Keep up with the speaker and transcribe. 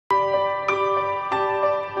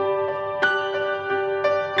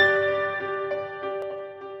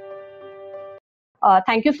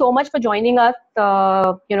Thank you so much for joining us,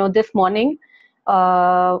 this morning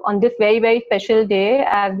on this very, very special day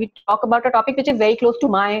as we talk about a topic which is very close to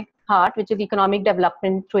my heart, which is economic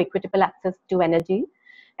development through equitable access to energy.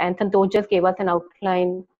 And Santosh just gave us an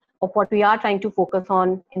outline of what we are trying to focus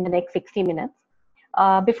on in the next 60 minutes.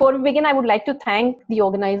 Before we begin, I would like to thank the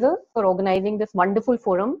organizers for organizing this wonderful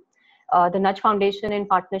forum, the Nudge Foundation in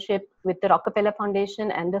partnership with the Rockefeller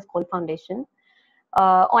Foundation and the Skoll Foundation.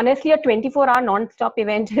 Honestly, a 24-hour non-stop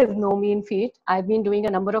event is no mean feat. I've been doing a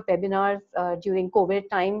number of webinars during COVID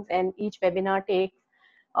times, and each webinar takes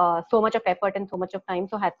so much of effort and so much of time.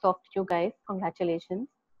 So hats off to you guys. Congratulations.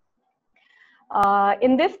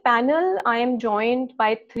 In this panel, I am joined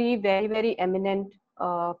by three very, very eminent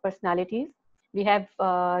personalities. We have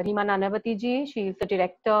Reema Nanavaty ji. She is the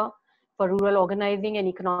Director for Rural Organizing and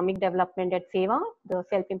Economic Development at SEWA, the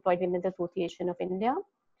Self-Employed Women's Association of India.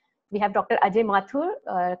 We have Dr. Ajay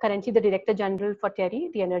Mathur, currently the Director General for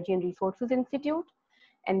TERI, the Energy and Resources Institute.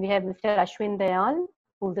 And we have Mr. Ashvin Dayal,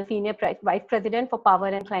 who's the Senior Vice President for Power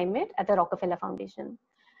and Climate at the Rockefeller Foundation.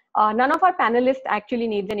 None of our panelists actually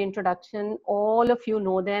needs an introduction. All of you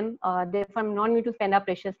know them. Therefore, I'm not going to spend our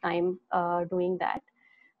precious time doing that.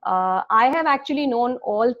 I have actually known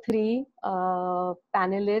all three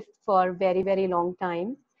panelists for a very, very long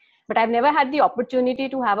time. But I've never had the opportunity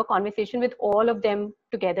to have a conversation with all of them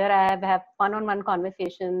together. I have one-on-one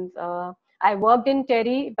conversations. I worked in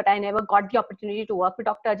TERI, but I never got the opportunity to work with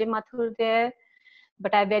Dr. Ajay Mathur there.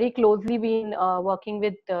 But I've very closely been working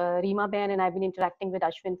with Reema Ben, and I've been interacting with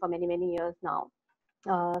Ashvin for many, many years now.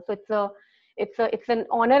 So it's an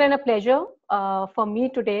honor and a pleasure for me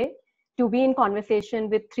today to be in conversation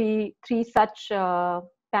with three such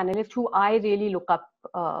panelists who I really look up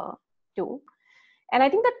to. And I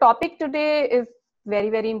think the topic today is very,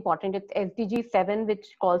 very important. It's SDG 7, which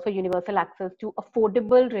calls for universal access to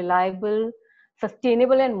affordable, reliable,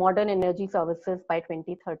 sustainable, and modern energy services by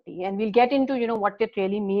 2030. And we'll get into, what it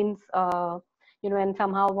really means, and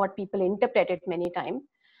somehow what people interpret it many times.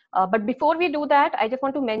 But before we do that, I just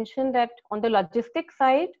want to mention that on the logistics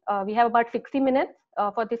side, we have about 60 minutes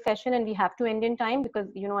for this session, and we have to end in time because,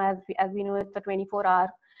 as we know, it's a 24-hour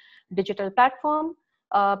digital platform.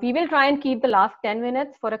 We will try and keep the last 10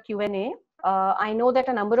 minutes for a Q&A. I know that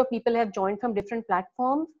a number of people have joined from different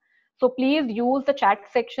platforms. So please use the chat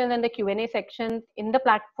section and the Q&A sections in the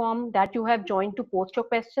platform that you have joined to post your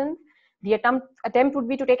questions. The attempt would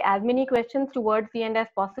be to take as many questions towards the end as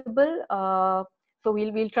possible. So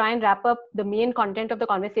we'll try and wrap up the main content of the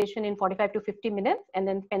conversation in 45 to 50 minutes and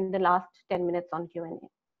then spend the last 10 minutes on Q&A.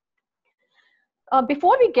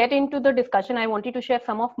 Before we get into the discussion, I wanted to share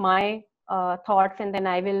some of my thoughts, and then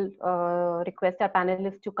I will request our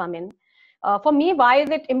panelists to come in. For me, why is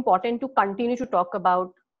it important to continue to talk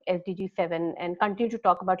about SDG 7 and continue to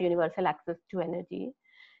talk about universal access to energy?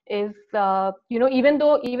 Is even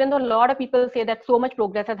though a lot of people say that so much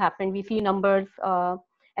progress has happened, we see numbers, and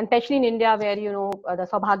especially in India, where the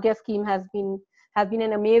Saubhagya scheme has been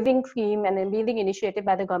an amazing scheme, an amazing initiative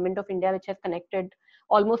by the government of India, which has connected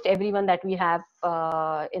almost everyone that we have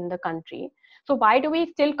in the country. So why do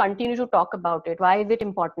we still continue to talk about it? Why is it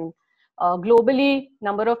important? Globally,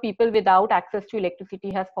 number of people without access to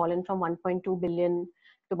electricity has fallen from 1.2 billion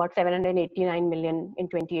to about 789 million in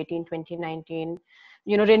 2018, 2019.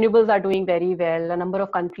 Renewables are doing very well. A number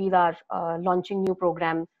of countries are launching new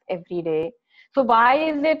programs every day. So why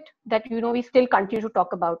is it that, we still continue to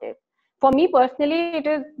talk about it? For me personally, it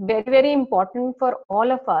is very, very important for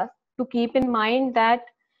all of us to keep in mind that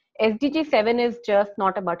SDG 7 is just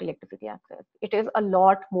not about electricity access. It is a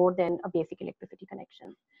lot more than a basic electricity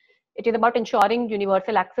connection. It is about ensuring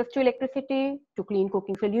universal access to electricity, to clean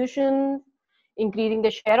cooking solutions, increasing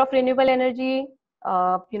the share of renewable energy,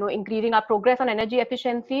 increasing our progress on energy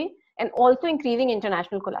efficiency, and also increasing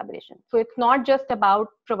international collaboration. So it's not just about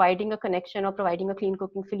providing a connection or providing a clean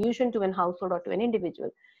cooking solution to an household or to an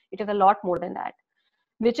individual. It is a lot more than that,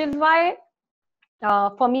 which is why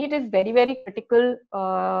for me, it is very, very critical,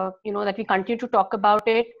 that we continue to talk about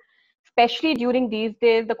it, especially during these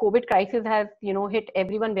days. The COVID crisis has, hit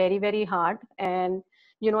everyone very, very hard. And,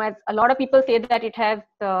 as a lot of people say that it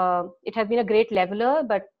has been a great leveler,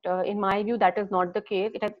 but in my view, that is not the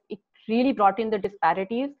case. It really brought in the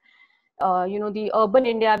disparities. The urban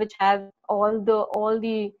India, which has all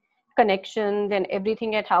the connections and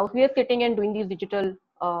everything at house, we are sitting and doing these digital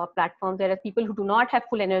platforms, whereas people who do not have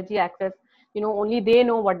full energy access, only they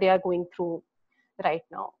know what they are going through right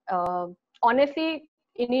now. Honestly,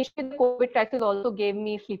 initially the COVID crisis also gave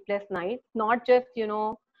me sleepless nights, not just,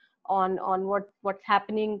 on what's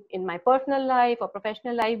happening in my personal life or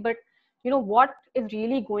professional life, but, what is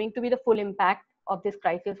really going to be the full impact of this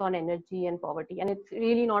crisis on energy and poverty, and it's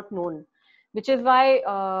really not known, which is why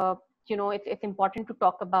it's important to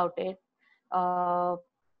talk about it.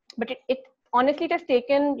 But it honestly, it has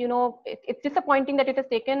taken, it's disappointing that it has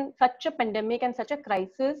taken such a pandemic and such a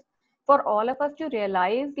crisis for all of us to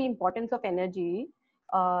realize the importance of energy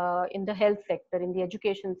in the health sector, in the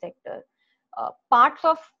education sector. Parts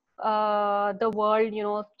of the world,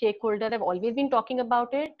 stakeholders have always been talking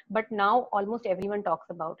about it, but now almost everyone talks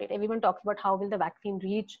about it. Everyone talks about how will the vaccine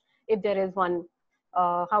reach, if there is one,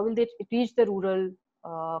 how will they reach the rural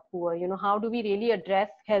poor, how do we really address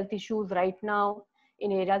health issues right now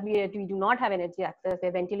in areas where we do not have energy access,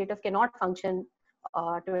 where ventilators cannot function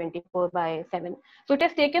 24/7. So it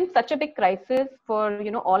has taken such a big crisis for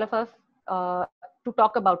all of us to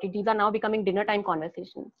talk about it. These are now becoming dinner time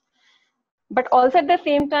conversations. But also at the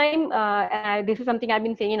same time, this is something I've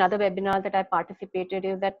been saying in other webinars that I've participated,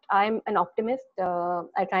 is that I'm an optimist.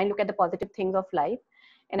 I try and look at the positive things of life.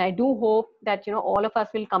 And I do hope that, all of us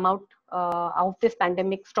will come out of this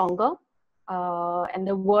pandemic stronger, and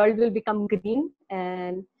the world will become green,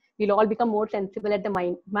 and we'll all become more sensible at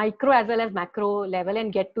the micro as well as macro level,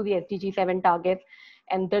 and get to the SDG 7 targets.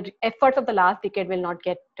 And the efforts of the last decade will not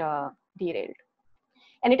get derailed.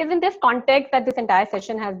 And it is in this context that this entire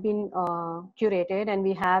session has been curated, and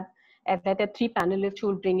we have, as I said, 3 panelists who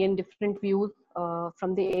will bring in different views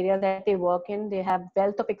from the area that they work in. They have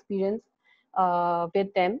wealth of experience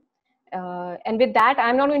with them. And with that,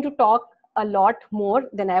 I'm not going to talk a lot more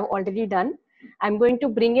than I've already done. I'm going to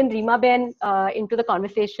bring in Reema Ben into the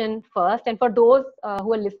conversation first. And for those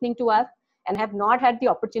who are listening to us and have not had the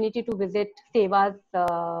opportunity to visit SEWA's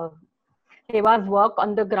work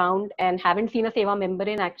on the ground and haven't seen a SEWA member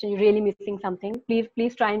in action, you're really missing something.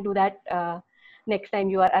 Please try and do that next time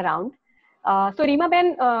you are around. So Reema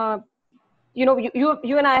Ben,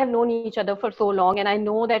 you and I have known each other for so long, and I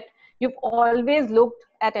know that you've always looked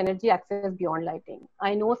at energy access beyond lighting.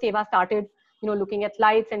 I know SEWA started, looking at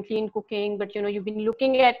lights and clean cooking, but you've been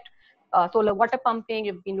looking at solar water pumping,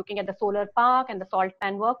 you've been looking at the solar park and the salt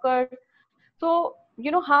pan workers. So,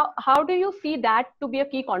 how do you see that to be a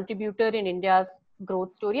key contributor in India's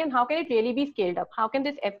growth story, and how can it really be scaled up? How can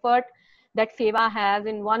this effort that SEWA has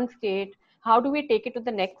in one state, how do we take it to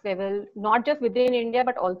the next level, not just within India,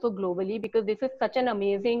 but also globally? Because this is such an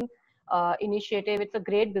amazing initiative. It's a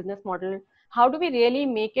great business model. How do we really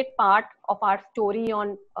make it part of our story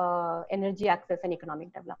on energy access and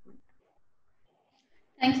economic development?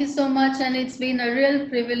 Thank you so much, and it's been a real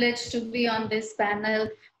privilege to be on this panel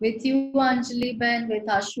with you, Anjali Ben, with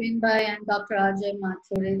Ashvin Bhai and Dr. Ajay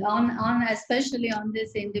Mathur, especially on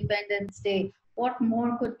this Independence Day. What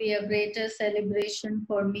more could be a greater celebration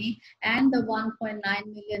for me and the 1.9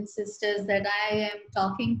 million sisters that I am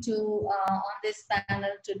talking to on this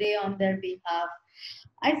panel today on their behalf.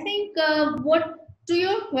 I think to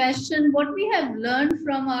your question, what we have learned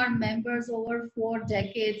from our members over 4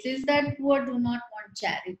 decades is that poor do not want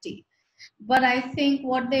charity. But I think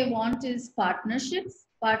what they want is partnerships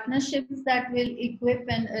that will equip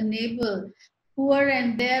and enable poor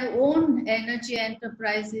and their own energy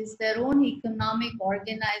enterprises, their own economic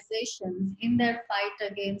organizations in their fight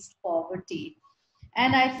against poverty.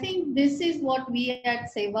 And I think this is what we at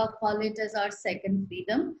SEWA call it as our second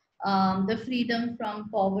freedom, the freedom from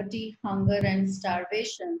poverty, hunger, and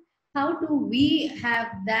starvation. How do we have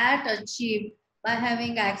that achieved by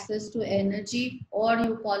having access to energy, or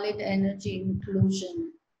you call it energy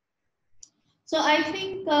inclusion? So I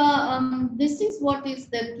think this is what is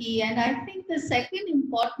the key. And I think the second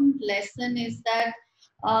important lesson is that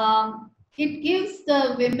it gives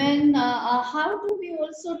the women, how do we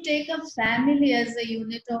also take a family as a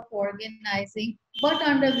unit of organizing, but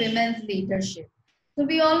under women's leadership? So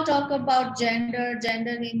we all talk about gender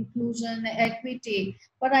inclusion, equity,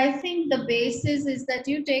 but I think the basis is that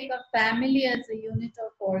you take a family as a unit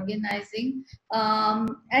of organizing,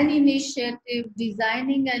 an initiative,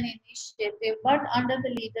 designing an initiative, but under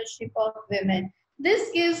the leadership of women. This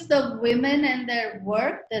gives the women and their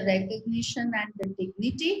work the recognition and the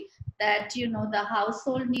dignity that the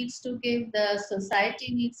household needs to give, the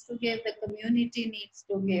society needs to give, the community needs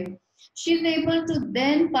to give. She's able to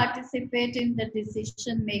then participate in the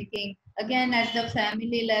decision making, again at the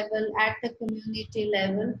family level, at the community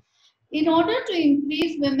level. In order to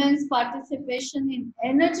increase women's participation in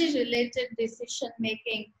energy related decision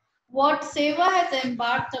making, what SEWA has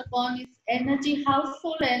embarked upon is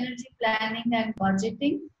household energy planning and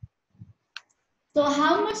budgeting. So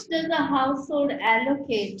how much does a household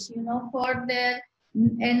allocate, for their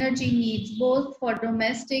energy needs, both for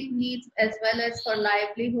domestic needs as well as for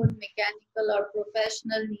livelihood, mechanical or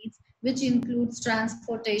professional needs? which includes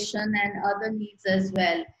transportation and other needs as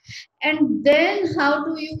well. And then how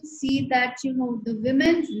do you see that, the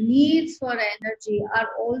women's needs for energy are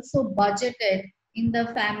also budgeted in the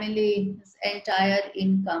family's entire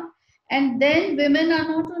income? And then women are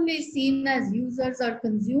not only seen as users or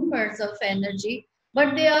consumers of energy,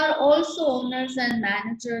 but they are also owners and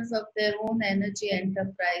managers of their own energy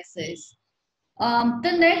enterprises.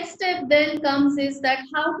 The next step then comes is that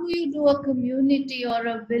how do you do a community or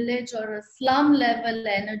a village or a slum level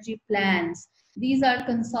energy plans? These are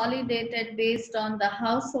consolidated based on the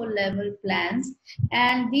household level plans,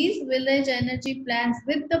 and these village energy plans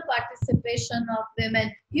with the participation of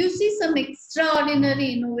women, you see some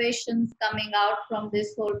extraordinary innovations coming out from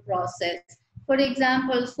this whole process. For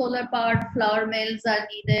example, solar powered flour mills are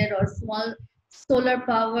needed, or small solar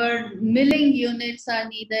powered milling units are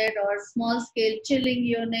needed, or small scale chilling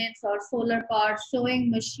units, or solar powered sewing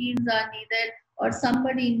machines are needed, or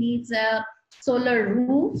somebody needs a solar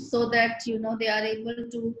roof so that they are able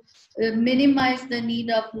to minimize the need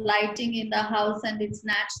of lighting in the house and its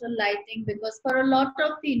natural lighting, because for a lot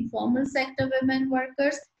of the informal sector women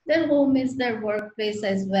workers, their home is their workplace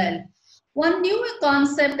as well. One new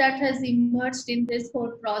concept that has emerged in this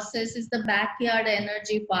whole process is the backyard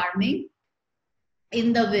energy farming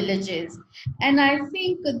in the villages. And I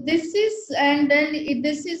think this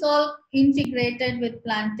is all integrated with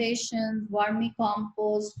plantations,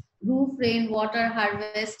 vermicompost, roof rainwater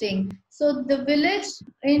harvesting, so the village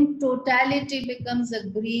in totality becomes a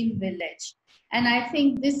green village. And I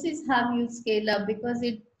think this is how you scale up, because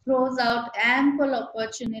it throws out ample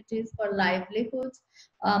opportunities for livelihoods.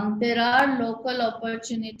 There are local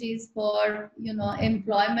opportunities for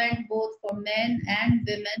employment, both for men and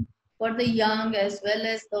women, for the young as well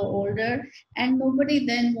as the older, and nobody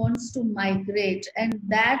then wants to migrate. And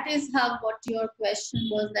that is how, what your question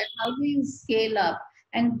was, that how do you scale up,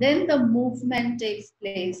 and then the movement takes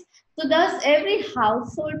place. So thus every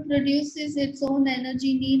household produces its own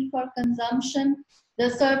energy need for consumption. The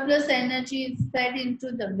surplus energy is fed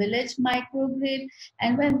into the village microgrid,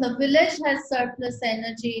 and when the village has surplus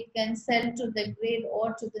energy, it can sell to the grid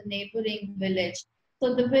or to the neighboring village.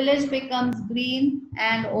 So the village becomes green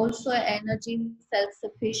and also energy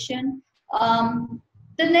self-sufficient.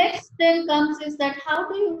 The next then comes is that how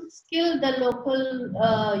do you skill the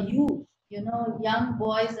local youth, young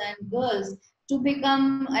boys and girls, to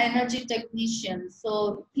become energy technicians,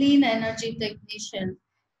 so clean energy technicians,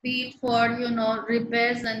 be it for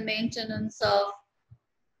repairs and maintenance of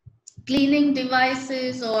cleaning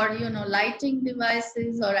devices, or lighting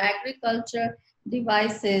devices, or agriculture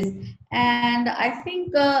devices. And I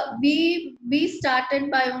think we started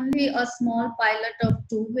by only a small pilot of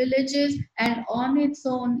 2 villages, and on its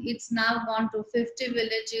own it's now gone to 50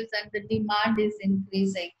 villages, and the demand is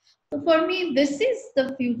increasing. So for me, this is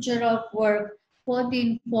the future of work for the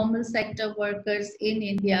informal sector workers in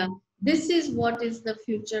India. This is what is the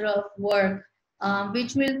future of work,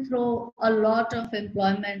 which will throw a lot of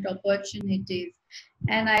employment opportunities.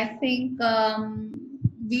 And I think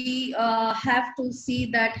we have to see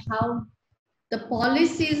that how the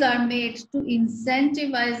policies are made to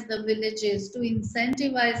incentivize the villages, to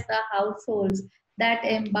incentivize the households that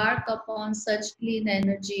embark upon such clean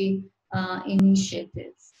energy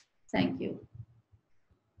initiatives. Thank you.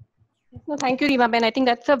 No, thank you, Reema Ben. I think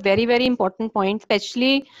that's a very, very important point,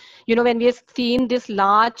 especially, when we have seen this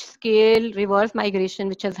large scale reverse migration,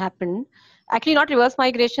 which has happened. Actually, not reverse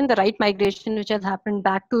migration, the right migration, which has happened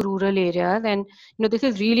back to rural areas. And, this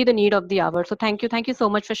is really the need of the hour. So thank you. Thank you so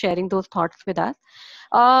much for sharing those thoughts with us.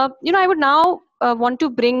 I would now want to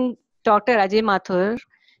bring Dr. Ajay Mathur,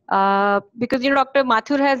 because, Dr.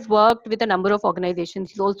 Mathur has worked with a number of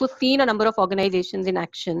organizations. He's also seen a number of organizations in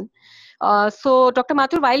action. So Dr.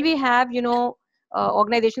 Mathur, while we have,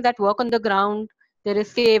 organizations that work on the ground, there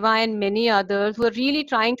is SEWA and many others who are really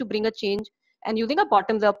trying to bring a change and using a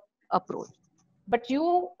bottoms-up approach. But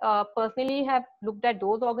you personally have looked at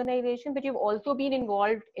those organizations, but you've also been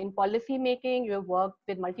involved in policy making. You have worked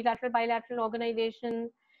with multilateral, bilateral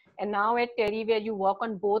organizations, and now at TERI, where you work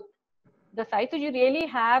on both the sides. So you really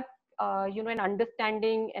have, an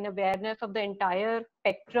understanding and awareness of the entire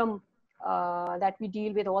spectrum that we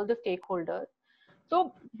deal with, all the stakeholders.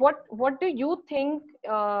 So what do you think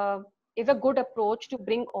is a good approach to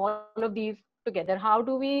bring all of these together? How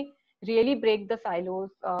do we really break the silos,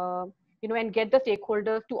 and get the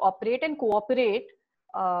stakeholders to operate and cooperate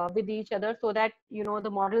with each other, so that, the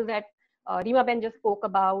model that Reema Ben just spoke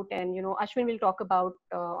about, and, Ashvin will talk about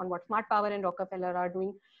on what Smart Power and Rockefeller are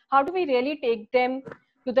doing. How do we really take them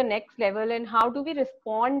to the next level, and how do we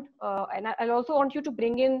respond? And I'll also want you to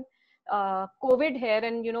bring in COVID here,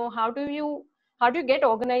 and, how how do you get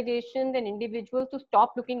organizations and individuals to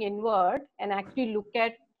stop looking inward and actually look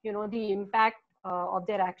at, the impact of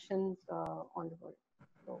their actions on the world?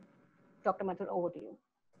 So, Dr. Mathur, over to you.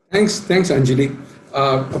 Thanks, Anjali.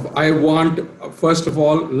 I want, first of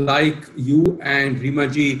all, like you and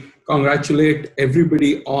Reema ji, congratulate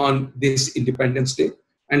everybody on this Independence Day.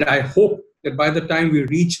 And I hope that by the time we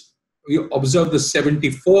observe the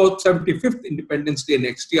 75th Independence Day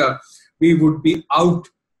next year, we would be out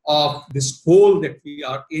of this hole that we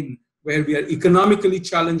are in, where we are economically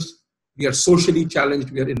challenged, we are socially challenged,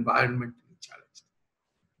 we are environmentally challenged.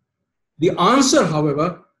 The answer,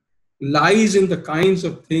 however, lies in the kinds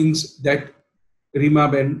of things that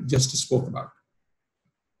Reema Ben just spoke about.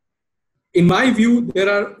 In my view, there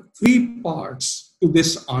are three parts to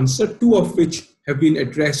this answer, two of which have been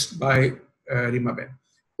addressed by Reema Ben.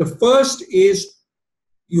 The first is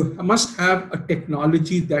you must have a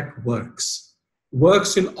technology that works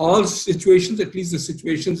in all situations, at least the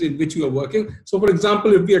situations in which you are working. So, for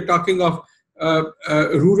example, if we are talking of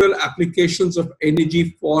rural applications of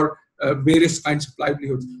energy for various kinds of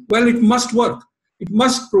livelihoods, well, it must work. It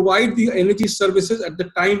must provide the energy services at the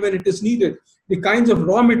time when it is needed. The kinds of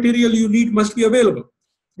raw material you need must be available.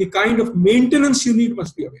 The kind of maintenance you need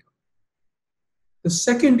must be available. The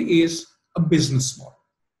second is a business model.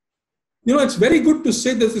 It's very good to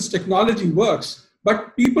say that this technology works,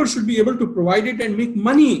 but people should be able to provide it and make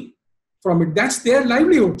money from it. That's their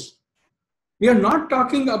livelihoods. We are not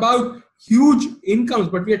talking about huge incomes,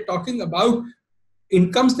 but we are talking about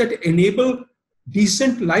incomes that enable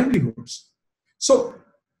decent livelihoods. So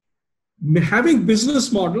having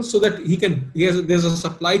business models so that there's a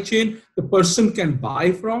supply chain the person can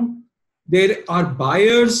buy from, there are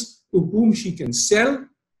buyers to whom she can sell,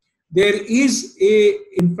 there is a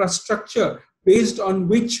infrastructure based on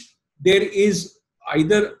which there is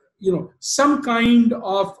either some kind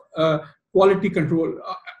of quality control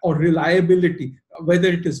or reliability, whether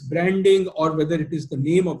it is branding or whether it is the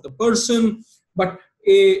name of the person, but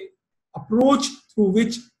a approach through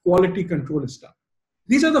which quality control is done.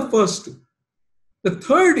 These are the first two. The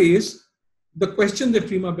third is the question that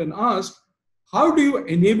Reema Ben asked: how do you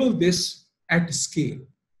enable this at scale?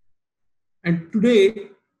 And today,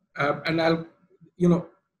 the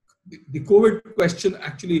COVID question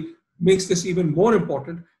actually makes this even more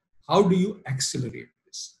important. How do you accelerate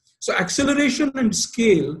this? So acceleration and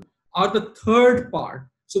scale are the third part.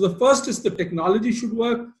 So the first is the technology should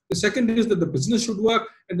work. The second is that the business should work.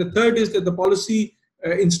 And the third is that the policy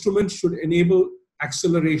instruments should enable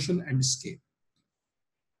acceleration and scale.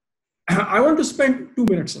 I want to spend 2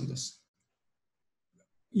 minutes on this.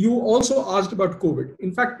 You also asked about COVID.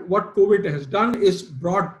 In fact, what COVID has done is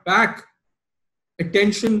brought back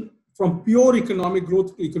attention from pure economic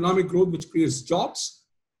growth to economic growth, which creates jobs,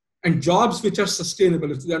 and jobs which are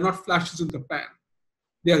sustainable. They are not flashes in the pan.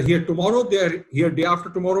 They are here tomorrow, they are here day after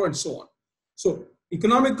tomorrow, and so on. So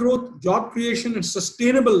economic growth, job creation, and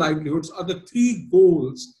sustainable livelihoods are the three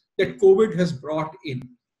goals that COVID has brought in.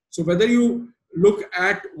 So whether you look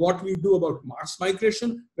at what we do about mass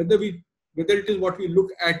migration, whether it is what we look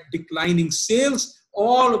at declining sales,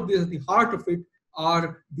 all of this, the heart of it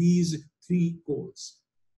are these three goals.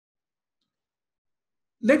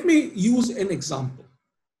 Let me use an example.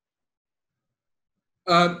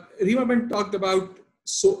 Reema Ben talked about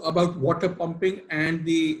water pumping and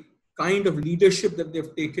the kind of leadership that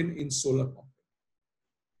they've taken in solar pumping.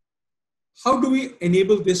 How do we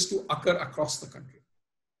enable this to occur across the country?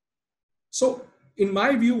 So, in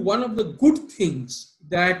my view, one of the good things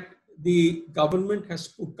that the government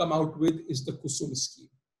has come out with is the Kusum scheme,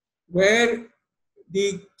 where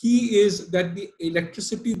the key is that the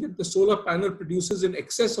electricity that the solar panel produces in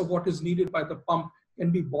excess of what is needed by the pump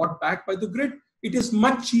can be bought back by the grid. It is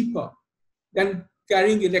much cheaper than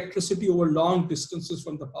carrying electricity over long distances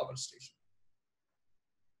from the power station.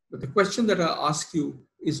 But the question that I ask you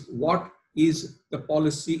is, what is the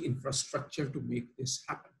policy infrastructure to make this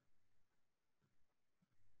happen?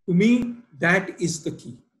 To me, that is the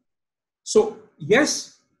key. So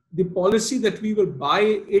yes, the policy that we will buy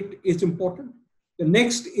it is important. The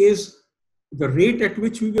next is the rate at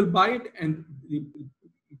which we will buy it, and the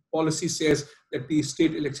policy says that the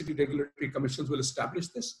state electricity regulatory commissions will establish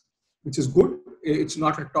this, which is good. It's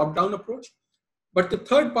not a top-down approach. But the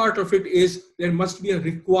third part of it is there must be a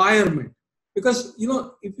requirement, because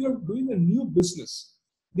if you're doing a new business,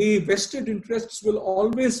 the vested interests will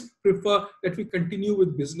always prefer that we continue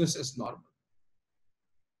with business as normal.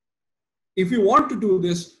 If you want to do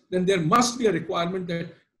this, then there must be a requirement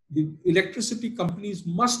that the electricity companies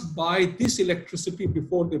must buy this electricity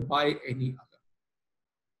before they buy any other.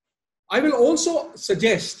 I will also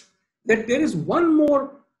suggest that there is one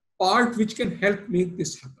more part which can help make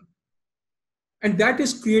this happen. And that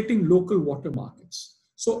is creating local water markets.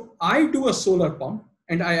 So I do a solar pump,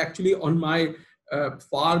 and I actually on my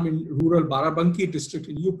farm in rural Barabanki district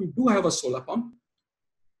in UP do have a solar pump.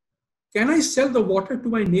 Can I sell the water to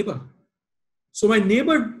my neighbor? So my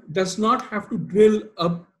neighbor does not have to drill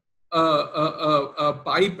a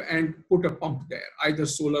pipe and put a pump there, either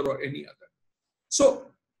solar or any other. So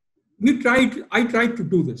I tried to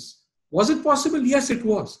do this. Was it possible? Yes, it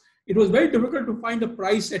was. It was very difficult to find a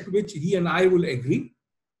price at which he and I will agree,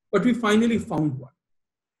 but we finally found one.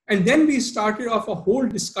 And then we started off a whole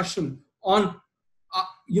discussion on,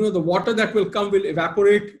 the water that will come will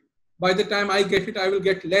evaporate. By the time I get it, I will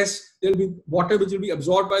get less. There will be water which will be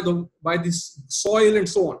absorbed by this soil and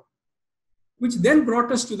so on. Which then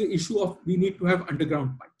brought us to the issue of we need to have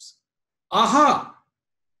underground pipes. Aha!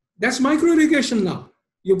 That's micro irrigation now.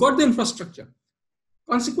 You've got the infrastructure.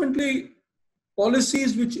 Consequently,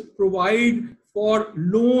 policies which provide for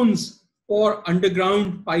loans for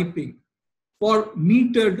underground piping, for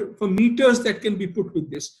meters that can be put with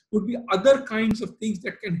this, would be other kinds of things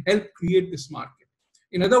that can help create this market.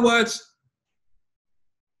 In other words,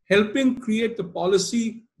 helping create the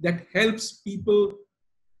policy that helps people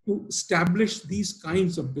to establish these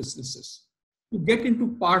kinds of businesses, to get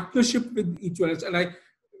into partnership with each other. And I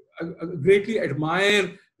greatly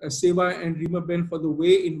admire SEWA and Reema Ben for the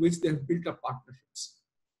way in which they have built up partnerships.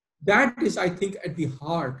 That is, I think, at the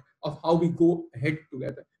heart of how we go ahead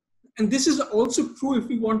together. And this is also true if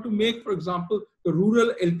we want to make, for example, the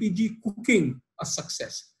rural LPG cooking a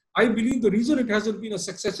success. I believe the reason it hasn't been a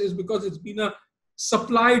success is because it's been a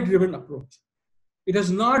supply-driven approach. It has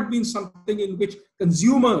not been something in which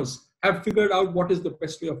consumers have figured out what is the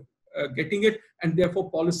best way of getting it, and therefore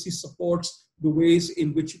policy supports the ways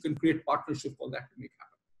in which you can create partnership for that to make happen.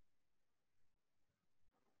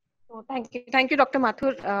 So thank you, Dr.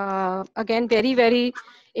 Mathur. Again, very, very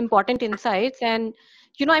important insights. And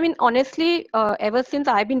honestly, ever since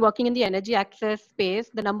I've been working in the energy access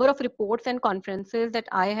space, the number of reports and conferences that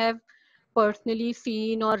I have personally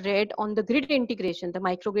seen or read on the grid integration, the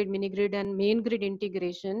microgrid, mini grid, and main grid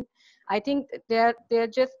integration, I think they're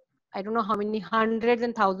just, I don't know how many hundreds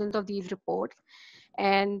and thousands of these reports.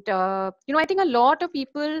 And I think a lot of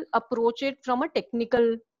people approach it from a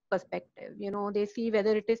technical perspective. They see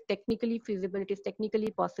whether it is technically feasible, it is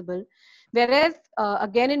technically possible. Whereas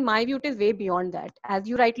again, in my view, it is way beyond that. As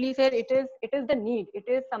you rightly said, it is the need. It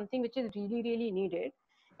is something which is really, really needed.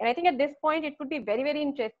 And I think at this point, it would be very, very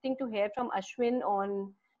interesting to hear from Ashvin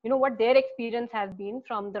on, what their experience has been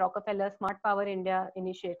from the Rockefeller Smart Power India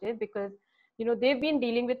initiative, because, they've been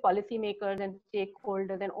dealing with policymakers and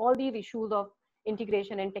stakeholders and all these issues of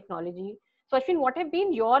integration and technology. So Ashvin, what have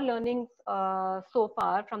been your learnings so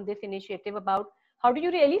far from this initiative about how do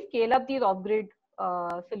you really scale up these off-grid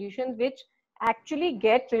solutions which actually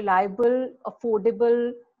get reliable,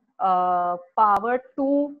 affordable power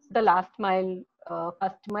to the last mile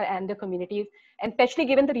customer and the communities, and especially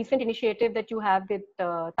given the recent initiative that you have with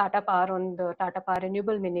Tata Power on the Tata Power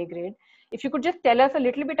Renewable Mini Grid. If you could just tell us a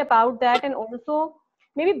little bit about that, and also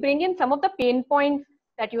maybe bring in some of the pain points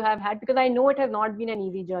that you have had, because I know it has not been an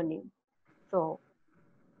easy journey. So.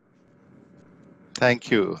 Thank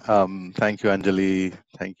you. Thank you, Anjali.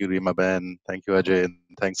 Thank you, Reema Ben. Thank you, Ajay. And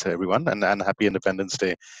thanks to everyone. And happy Independence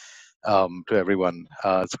Day to everyone.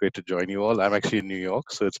 It's great to join you all. I'm actually in New York,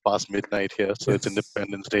 so it's past midnight here. So it's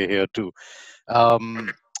Independence Day here too.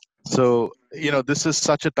 So, this is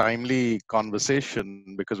such a timely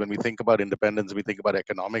conversation, because when we think about independence, we think about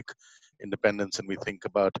economic independence, and we think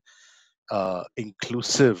about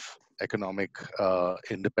inclusive economic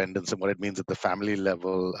independence and what it means at the family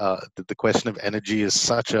level. The question of energy is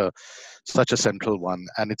such a central one,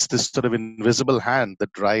 and it's this sort of invisible hand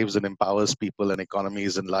that drives and empowers people and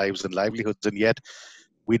economies and lives and livelihoods, and yet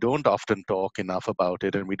we don't often talk enough about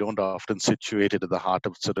it, and we don't often situate it at the heart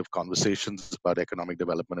of sort of conversations about economic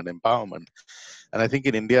development and empowerment. And I think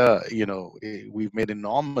in India, we've made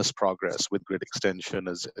enormous progress with grid extension,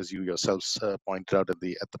 as you yourselves pointed out at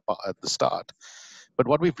the start. But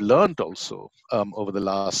what we've learned also over the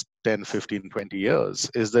last 10, 15, 20 years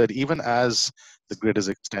is that even as the grid is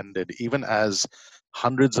extended, even as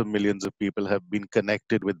hundreds of millions of people have been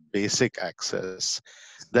connected with basic access,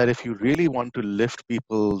 that if you really want to lift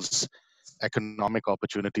people's economic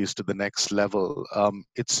opportunities to the next level,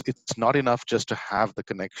 it's not enough just to have the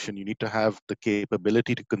connection. You need to have the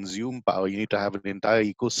capability to consume power. You need to have an entire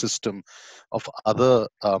ecosystem of other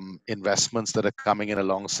investments that are coming in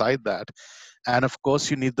alongside that. And of course,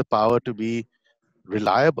 you need the power to be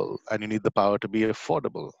reliable, and you need the power to be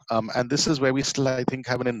affordable. And this is where we still, I think,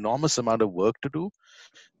 have an enormous amount of work to do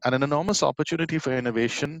and an enormous opportunity for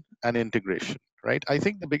innovation and integration, right? I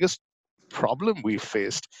think the biggest problem we've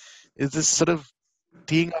faced is this sort of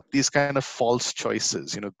teeing up these kind of false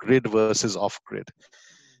choices, grid versus off grid,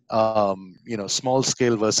 small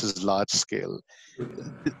scale versus large scale.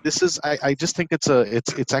 This is, I just think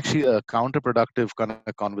it's actually a counterproductive kind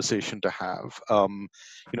of conversation to have.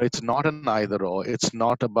 It's not an either or. It's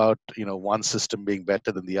not about one system being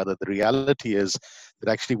better than the other. The reality is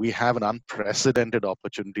that actually we have an unprecedented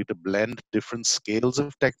opportunity to blend different scales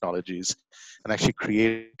of technologies and actually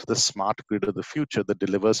create the smart grid of the future that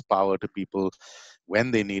delivers power to people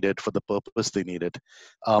when they need it for the purpose they need it.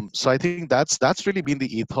 So I think that's really been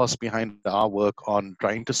the ethos behind our work on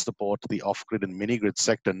trying to support the off-grid and mini-grid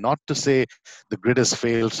sector. Not to say the grid has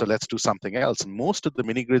failed, so let's do something else. Most of the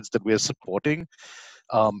mini-grids that we're supporting,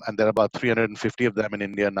 and there are about 350 of them in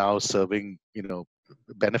India now, serving,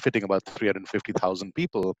 benefiting about 350,000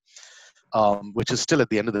 people, which is still at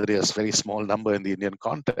the end of the day a very small number in the Indian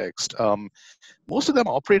context. Most of them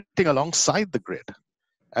are operating alongside the grid.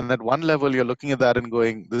 And at one level, you're looking at that and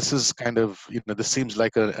going, this is kind of, this seems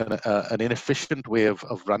like an inefficient way of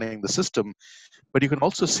running the system. But you can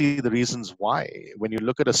also see the reasons why. When you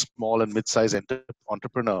look at a small and mid-sized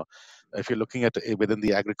entrepreneur, if you're looking at within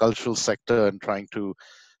the agricultural sector and trying to,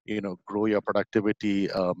 grow your productivity,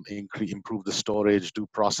 improve the storage, do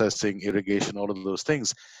processing, irrigation, all of those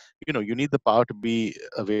things, you need the power to be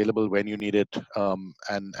available when you need it,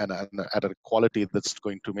 and at a quality that's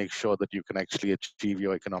going to make sure that you can actually achieve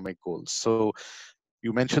your economic goals. So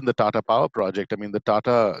you mentioned the Tata Power project. I mean, the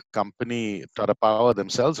Tata company, Tata Power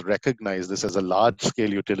themselves recognize this as a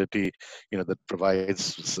large-scale utility, that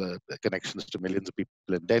provides connections to millions of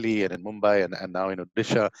people in Delhi and in Mumbai and now in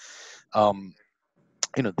Odisha.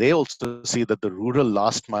 They also see that the rural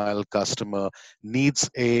last mile customer needs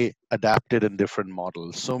a adapted and different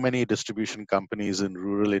model. So many distribution companies in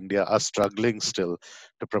rural India are struggling still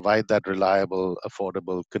to provide that reliable,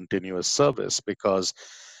 affordable, continuous service because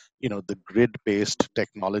the grid-based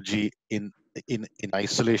technology in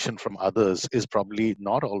isolation from others is probably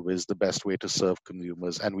not always the best way to serve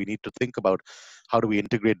consumers. And we need to think about how do we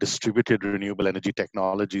integrate distributed renewable energy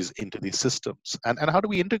technologies into these systems, and how do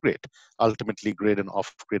we integrate ultimately grid and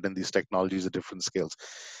off-grid and these technologies at different scales.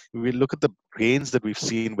 We look at the gains that we've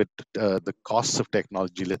seen with the costs of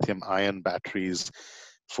technology, lithium ion batteries,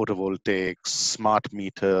 photovoltaics, smart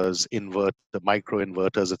meters, the micro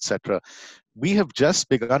inverters, etc. We have just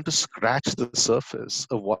begun to scratch the surface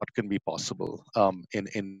of what can be possible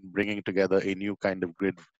in bringing together a new kind of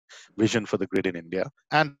grid vision for the grid in India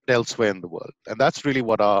and elsewhere in the world. And that's really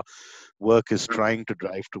what our work is trying to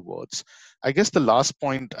drive towards. I guess the last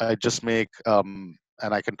point I just make, and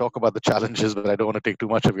I can talk about the challenges, but I don't want to take too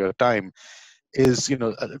much of your time, is,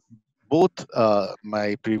 both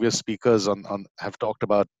my previous speakers on have talked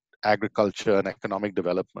about agriculture and economic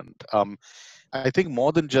development. I think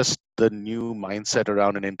more than just the new mindset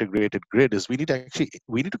around an integrated grid is we need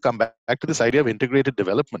to come back to this idea of integrated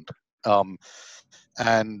development.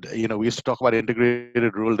 And we used to talk about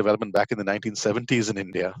integrated rural development back in the 1970s in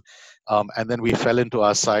India, and then we fell into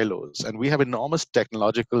our silos. And we have enormous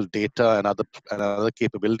technological data and other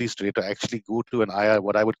capabilities today to actually go to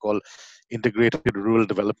what I would call integrated rural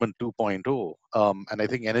development 2.0. And I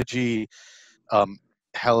think energy,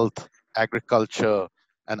 health, agriculture,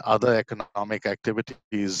 and other economic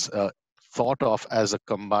activities thought of as a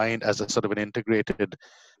sort of an integrated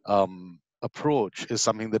approach is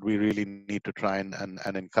something that we really need to try and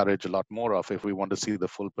encourage a lot more of if we want to see the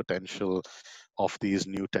full potential of these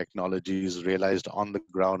new technologies realized on the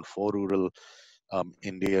ground for rural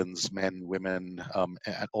Indians, men, women,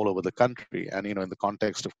 and all over the country. And in the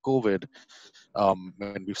context of COVID,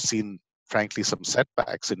 when we've seen frankly some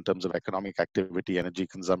setbacks in terms of economic activity, energy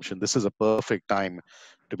consumption, this is a perfect time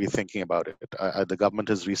to be thinking about it. The government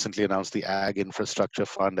has recently announced the Ag Infrastructure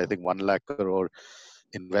Fund, I think 1 lakh crore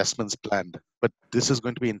investments planned, but this is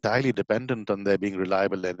going to be entirely dependent on there being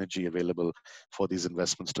reliable energy available for these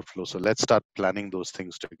investments to flow. So let's start planning those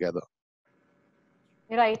things together.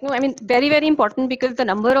 Right. No, I mean, very, very important, because the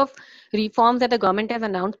number of reforms that the government has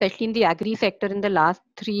announced, especially in the agri sector in the last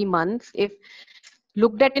 3 months, if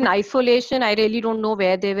looked at in isolation, I really don't know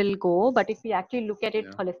where they will go. But if we actually look at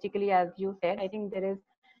it holistically, as you said, I think there is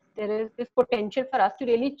this potential for us to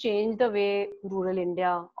really change the way rural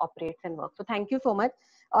India operates and works. So thank you so much.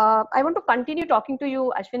 I want to continue talking to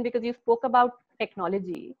you, Ashvin, because you spoke about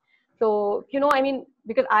technology. So, I mean,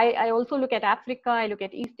 because I also look at Africa, I look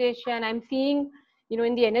at East Asia, and I'm seeing,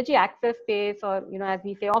 in the energy access space, or, as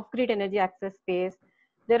we say, off-grid energy access space,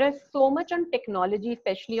 there is so much on technology,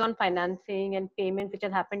 especially on financing and payments, which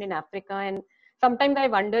has happened in Africa. And sometimes I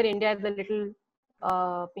wonder India is a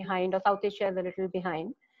little behind, or South Asia is a little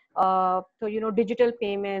behind. So, you know, digital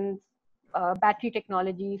payments, battery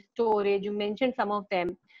technology, storage, you mentioned some of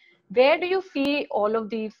them. Where do you see all of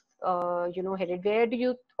these, you know, headed? Where do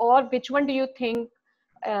you, or which one do you think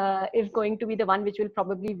is going to be the one which will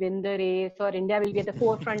probably win the race, or India will be at the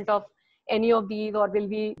forefront of any of these, or will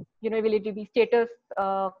we, you know, will it be status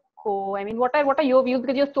quo? I mean, what are your views?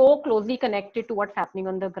 Because you're so closely connected to what's happening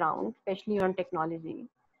on the ground, especially on technology.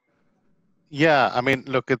 Yeah, I mean,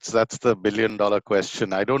 look, that's the billion-dollar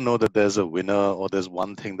question. I don't know that there's a winner or there's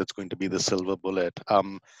one thing that's going to be the silver bullet.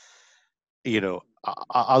 You know,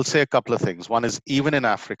 I'll say a couple of things. One is, even in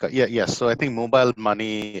Africa, yes. So I think mobile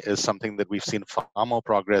money is something that we've seen far more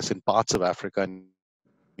progress in parts of Africa and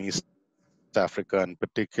East Africa, in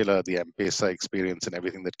particular the M-Pesa experience and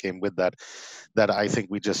everything that came with that. That I think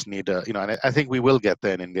we just need a, you know, and I think we will get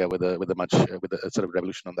there in India with a sort of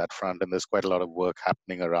revolution on that front. And there's quite a lot of work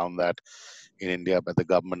happening around that in India at the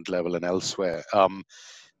government level and elsewhere.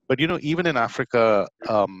 But you know, even in Africa,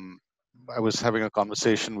 I was having a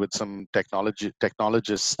conversation with some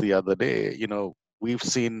technologists the other day. You know, we've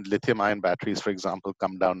seen lithium-ion batteries, for example,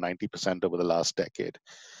 come down 90% over the last decade.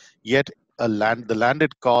 Yet, the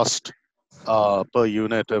landed cost per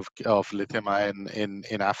unit of lithium ion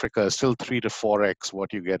in Africa is still 3 to 4x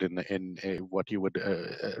what you get in what you would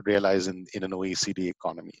realize in an OECD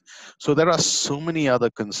economy. So there are so many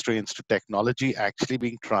other constraints to technology actually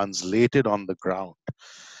being translated on the ground.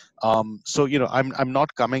 So you know, I'm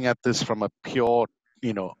not coming at this from a pure,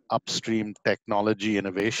 you know, upstream technology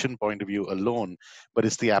innovation point of view alone, but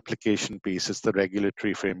it's the application piece, it's the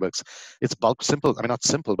regulatory frameworks, it's bulk simple. I mean, not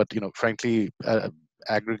simple, but you know, frankly,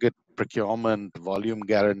 aggregate procurement, volume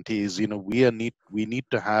guarantees. You know, we need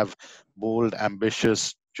to have bold,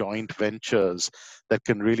 ambitious joint ventures that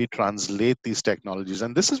can really translate these technologies.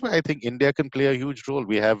 And this is where I think India can play a huge role.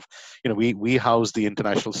 We have, you know, we house the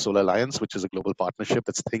International Solar Alliance, which is a global partnership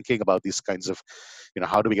that's thinking about these kinds of, you know,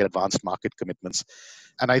 how do we get advanced market commitments.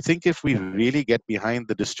 And I think if we really get behind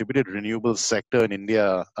the distributed renewables sector in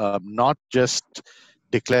India, not just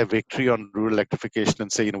declare victory on rural electrification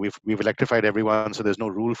and say, you know, we've electrified everyone, so there's no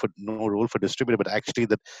role for distributed, but actually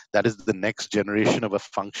that is the next generation of a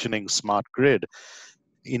functioning smart grid.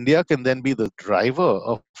 India can then be the driver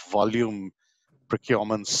of volume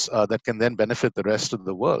procurements that can then benefit the rest of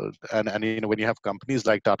the world. And you know, when you have companies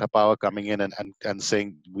like Tata Power coming in and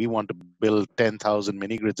saying we want to build 10,000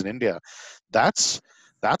 mini grids in India, that's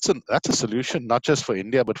a solution not just for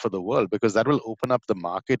India but for the world, because that will open up the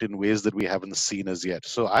market in ways that we haven't seen as yet.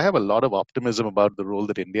 So I have a lot of optimism about the role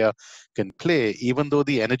that India can play, even though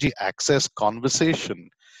the energy access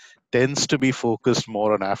conversation tends to be focused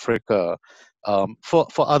more on Africa for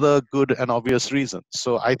other good and obvious reasons.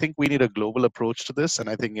 So I think we need a global approach to this, and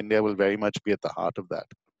I think India will very much be at the heart of that.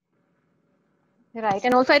 Right.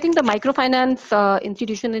 And also I think the microfinance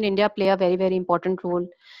institution in India play a very, very important role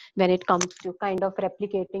when it comes to kind of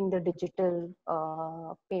replicating the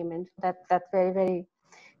digital payments. That's very, very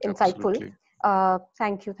insightful.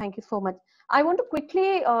 Thank you. Thank you so much. I want to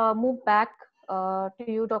quickly move back to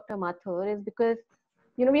you, Dr. Mathur, is because,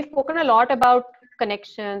 you know, we've spoken a lot about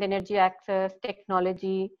connections, energy access,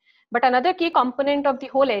 technology, but another key component of the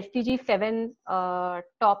whole SDG 7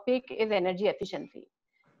 topic is energy efficiency.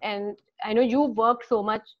 And I know you've worked so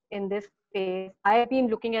much in this space. I've been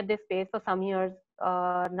looking at this space for some years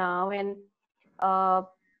now. And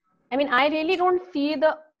I mean, I really don't see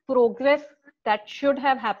the progress that should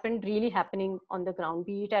have happened really happening on the ground,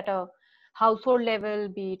 be it at a household level,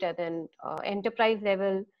 be it at an enterprise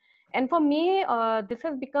level. And for me, this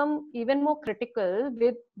has become even more critical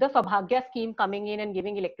with the Saubhagya scheme coming in and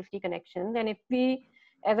giving electricity connections. And if we,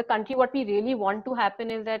 as a country, what we really want to happen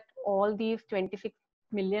is that all these 26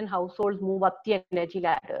 million households move up the energy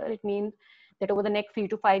ladder. It means that over the next 3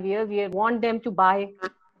 to 5 years, we want them to buy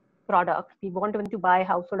products. We want them to buy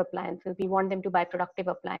household appliances. We want them to buy productive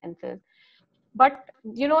appliances. But,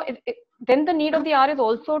 you know, then the need of the hour is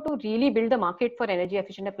also to really build a market for energy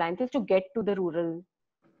efficient appliances to get to the rural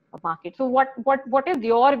market. So what is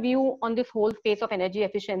your view on this whole space of energy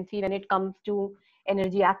efficiency when it comes to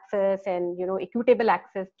energy access and, you know, equitable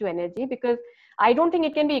access to energy? Because I don't think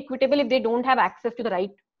it can be equitable if they don't have access to the right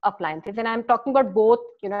appliances. And I'm talking about both,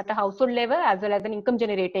 you know, at a household level as well as an income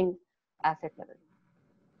generating asset level.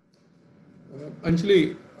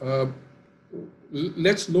 Anjali,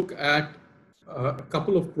 let's look at a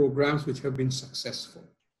couple of programs which have been successful.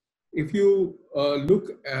 If you look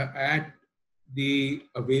at the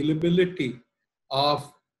availability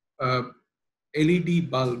of LED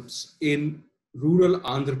bulbs in rural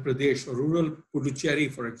Andhra Pradesh or rural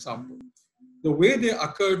Puducherry, for example. The way they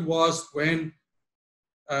occurred was when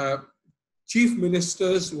chief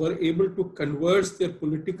ministers were able to converge their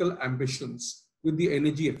political ambitions with the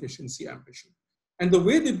energy efficiency ambition. And the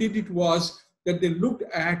way they did it was that they looked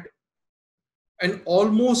at an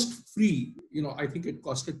almost free, I think it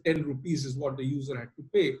costed 10 rupees is what the user had to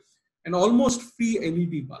pay, an almost free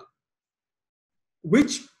LED bulb,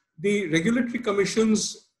 which the regulatory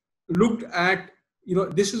commissions looked at.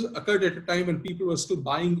 This has occurred at a time when people were still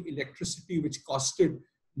buying electricity, which costed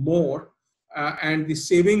more, and the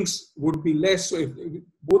savings would be less. So if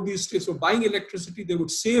both these states were buying electricity, they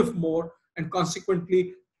would save more, and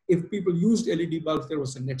consequently, if people used LED bulbs, there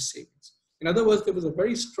was a net savings. In other words, there was a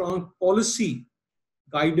very strong policy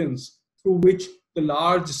guidance through which the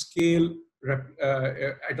large-scale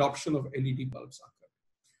adoption of LED bulbs occurred.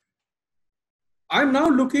 I'm now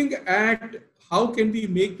looking at how can we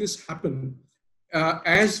make this happen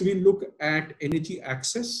as we look at energy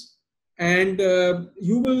access. And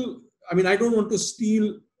you will, I don't want to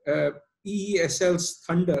steal EESL's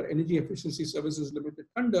thunder, Energy Efficiency Services Limited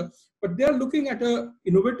thunder, but they're looking at an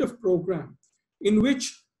innovative program in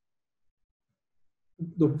which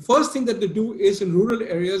the first thing that they do is in rural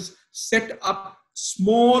areas set up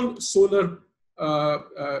small solar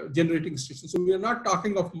generating stations. So we are not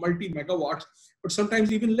talking of multi-megawatts, but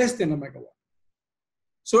sometimes even less than a megawatt.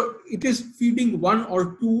 So it is feeding 1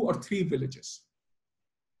 or 2 or 3 villages.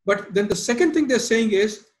 But then the second thing they're saying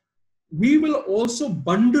is, we will also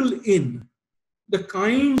bundle in the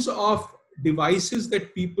kinds of devices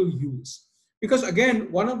that people use. Because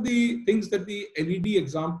again, one of the things that the LED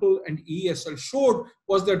example and ESL showed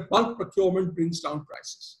was that bulk procurement brings down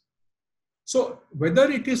prices. So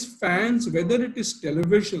whether it is fans, whether it is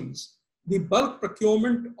televisions, the bulk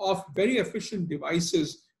procurement of very efficient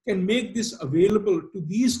devices can make this available to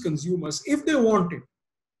these consumers if they want it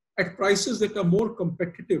at prices that are more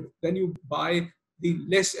competitive than you buy the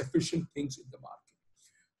less efficient things in the market.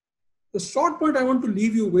 The short point I want to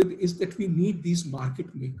leave you with is that we need these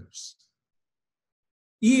market makers.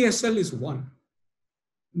 ESL is one.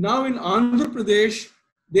 Now in Andhra Pradesh,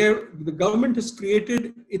 the government has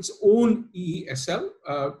created its own EESL.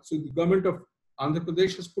 So the government of Andhra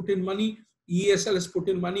Pradesh has put in money, EESL has put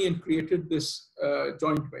in money and created this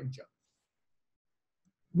joint venture.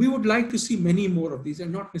 We would like to see many more of these,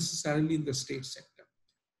 and not necessarily in the state sector.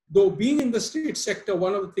 Though being in the state sector,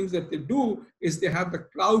 one of the things that they do is they have the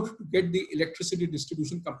clout to get the electricity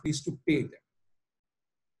distribution companies to pay them.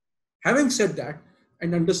 Having said that,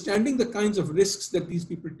 and understanding the kinds of risks that these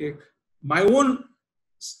people take, my own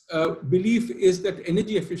belief is that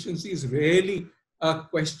energy efficiency is really a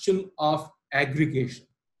question of aggregation.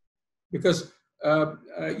 Because,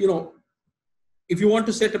 if you want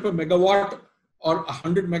to set up a megawatt or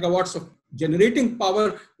 100 megawatts of generating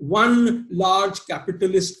power, one large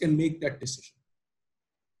capitalist can make that decision.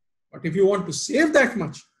 But if you want to save that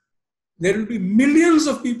much, there will be millions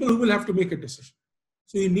of people who will have to make a decision.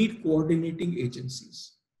 So you need coordinating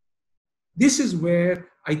agencies. This is where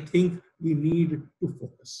I think we need to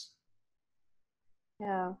focus.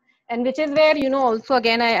 Yeah. And which is where, also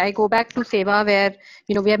again, I go back to SEWA, where,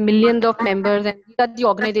 we have millions of members, and these are the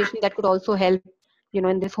organizations that could also help,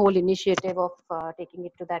 in this whole initiative of taking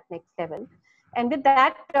it to that next level. And with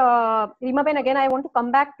that, Reema Ben, again, I want to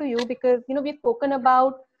come back to you because, we've spoken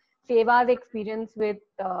about SEWA's experience with,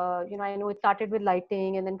 I know it started with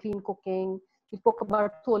lighting and then clean cooking. We spoke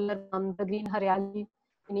about solar, the Green Haryali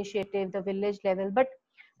initiative, the village level. But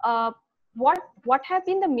what have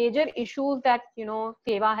been the major issues that,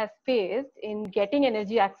 SEWA has faced in getting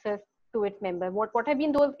energy access to its members? What have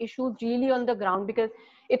been those issues really on the ground? Because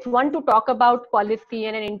it's one to talk about policy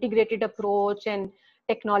and an integrated approach and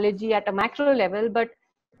technology at a macro level, but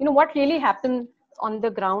what really happens on the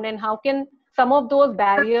ground, and how can some of those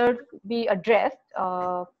barriers be addressed,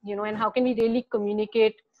 and how can we really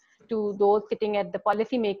communicate to those sitting at the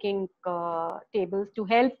policy making tables to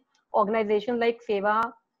help organizations like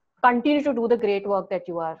SEWA continue to do the great work that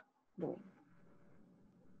you are doing?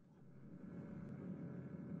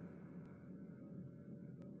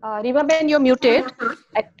 Reema Ben, you're muted.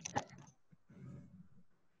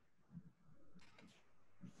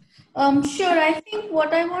 Sure. I think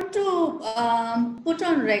what I want to put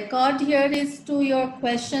on record here is to your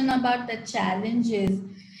question about the challenges.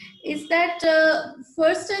 Is that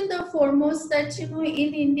first and the foremost that in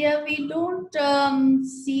India we don't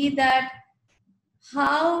see that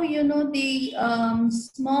how the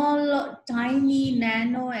small tiny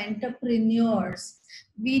nano entrepreneurs,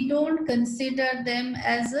 we don't consider them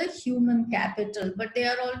as a human capital, but they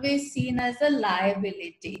are always seen as a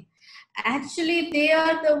liability. actually they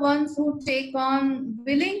are the ones who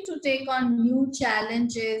willing to take on new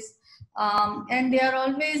challenges, and they are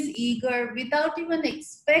always eager without even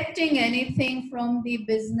expecting anything from the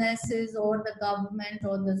businesses or the government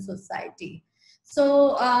or the society.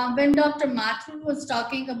 So when Dr. Mathur was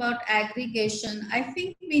talking about aggregation, I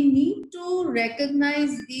think we need to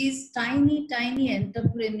recognize these tiny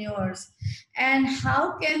entrepreneurs and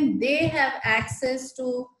how can they have access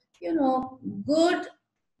to, good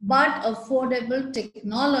but affordable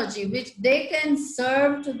technology which they can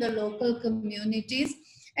serve to the local communities.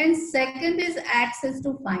 And second is access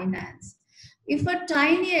to finance. If a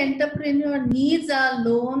tiny entrepreneur needs a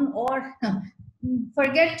loan, or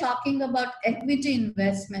forget talking about equity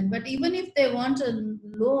investment, but even if they want a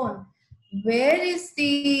loan, where is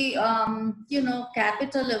the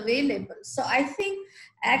capital available? So I think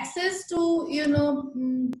access to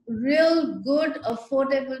real good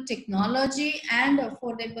affordable technology and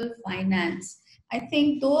affordable finance, I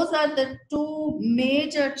think those are the two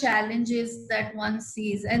major challenges that one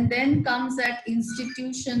sees. And then comes that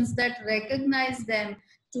institutions that recognize them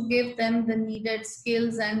to give them the needed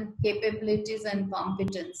skills and capabilities and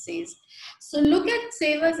competencies. So look at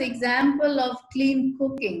SEWA's example of clean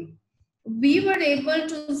cooking. We were able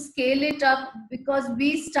to scale it up because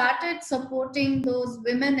we started supporting those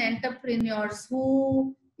women entrepreneurs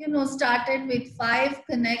who started with 5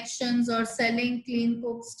 connections or selling clean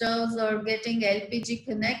cook stoves or getting LPG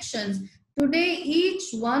connections. Today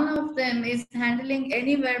each one of them is handling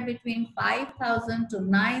anywhere between 5,000 to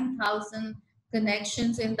 9,000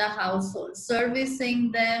 connections in the household,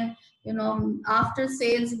 servicing them, after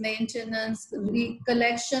sales maintenance,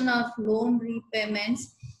 collection of loan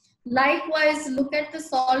repayments. Likewise, look at the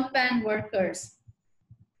salt pan workers.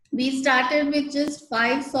 We started with just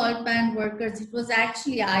 5 salt pan workers. It was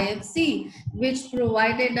actually IFC which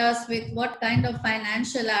provided us with what kind of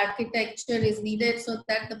financial architecture is needed so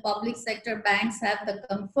that the public sector banks have the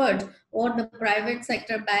comfort or the private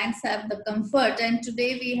sector banks have the comfort. And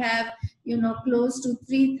today we have close to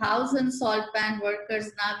 3,000 salt pan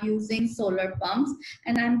workers now using solar pumps.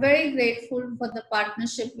 And I'm very grateful for the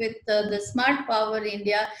partnership with the Smart Power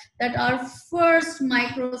India, that our first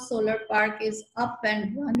micro solar park is up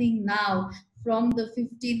and running now from the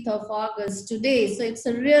 15th of August today. So it's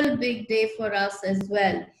a real big day for us as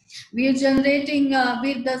well. We are generating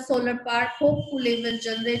with the solar park, hopefully will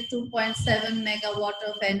generate 2.7 megawatt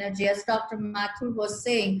of energy. As Dr. Mathur was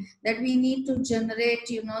saying, that we need to generate,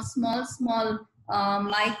 small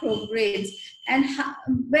microgrids. And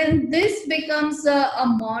when this becomes a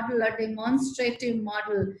model, a demonstrative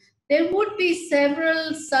model, there would be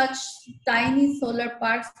several such tiny solar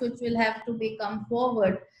parks which will have to become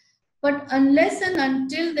forward. But unless and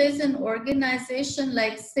until there's an organization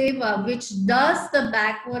like SEWA, which does the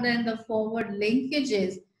backward and the forward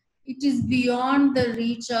linkages, it is beyond the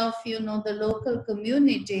reach of, the local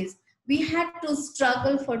communities. We had to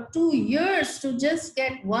struggle for 2 years to just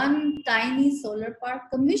get one tiny solar park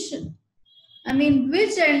commission. I mean,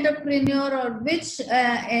 which entrepreneur or which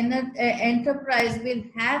enterprise will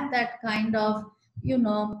have that kind of,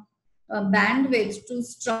 bandwidth to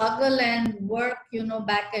struggle and work,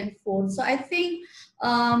 back and forth? So I think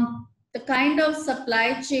the kind of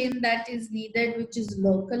supply chain that is needed, which is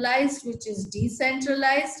localized, which is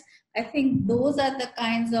decentralized, I think those are the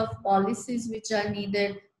kinds of policies which are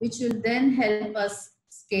needed, which will then help us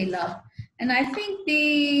scale up. And I think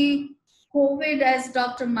the COVID, as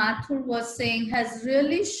Dr. Mathur was saying, has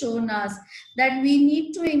really shown us that we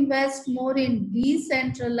need to invest more in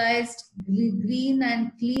decentralized green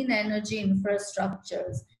and clean energy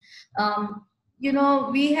infrastructures.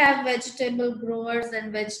 We have vegetable growers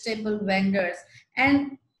and vegetable vendors,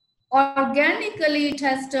 and organically it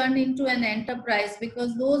has turned into an enterprise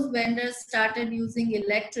because those vendors started using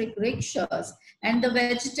electric rickshaws, and the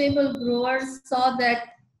vegetable growers saw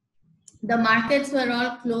that the markets were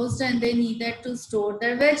all closed and they needed to store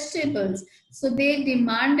their vegetables. So they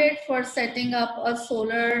demanded for setting up a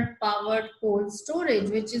solar powered cold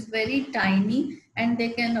storage, which is very tiny and they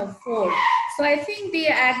can afford. So I think the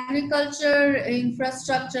agriculture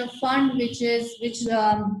infrastructure fund, which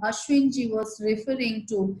Ashvin ji was referring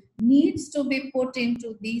to, needs to be put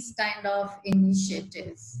into these kind of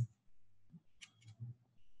initiatives.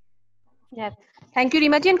 Yes. Thank you,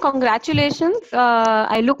 Reema ji, and congratulations.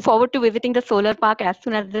 I look forward to visiting the solar park as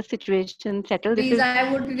soon as the situation settles. Please,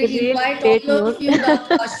 I would invite all of you,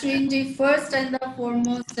 Dr. Ashvin ji, first and the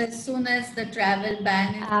foremost, as soon as the travel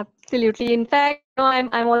ban is. Absolutely. In fact,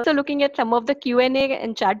 I'm also looking at some of the Q&A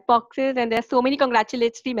and chat boxes, and there's so many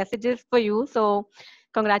congratulatory messages for you. So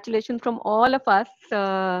congratulations from all of us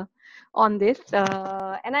on this.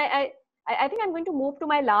 And I I think I'm going to move to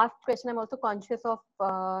my last question. I'm also conscious of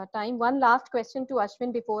time. One last question to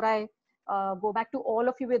Ashvin before I go back to all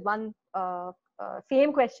of you with one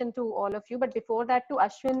same question to all of you. But before that, to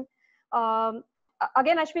Ashvin,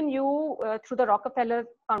 again, Ashvin, you through the Rockefeller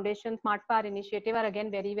Foundation Smart Power Initiative are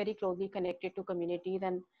again very, very closely connected to communities,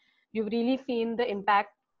 and you've really seen the impact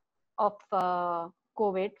of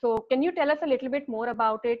COVID. So can you tell us a little bit more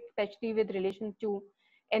about it, especially with relation to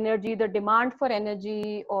energy, the demand for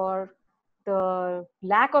energy or the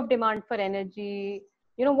lack of demand for energy?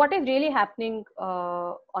 You know, what is really happening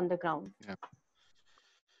on the ground? Yeah.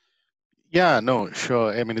 Yeah, no,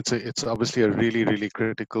 sure. I mean, it's obviously a really, really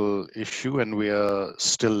critical issue, and we are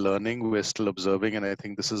still learning, we're still observing, and I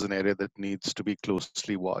think this is an area that needs to be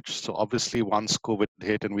closely watched. So obviously, once COVID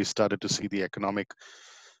hit and we started to see the economic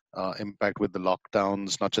impact with the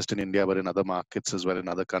lockdowns, not just in India but in other markets as well in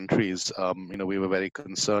other countries, we were very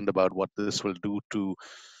concerned about what this will do to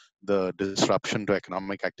the disruption to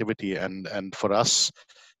economic activity, and for us,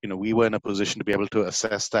 we were in a position to be able to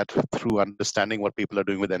assess that through understanding what people are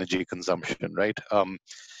doing with energy consumption, right?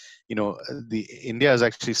 The India has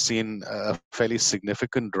actually seen a fairly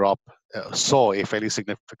significant drop, saw a fairly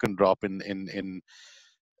significant drop in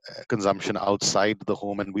consumption outside the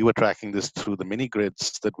home, and we were tracking this through the mini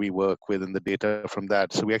grids that we work with and the data from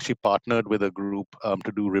that. So we actually partnered with a group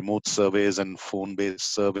to do remote surveys and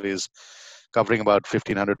phone-based surveys covering about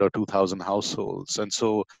 1,500 or 2,000 households. And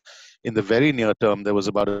so in the very near term, there was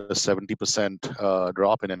about a 70%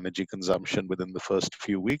 drop in energy consumption within the first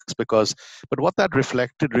few weeks but what that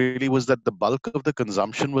reflected really was that the bulk of the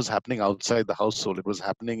consumption was happening outside the household. It was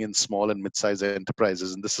happening in small and mid-sized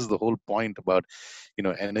enterprises. And this is the whole point about,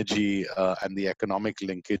 energy and the economic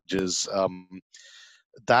linkages.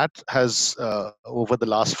 That has, over the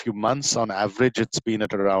last few months, on average, it's been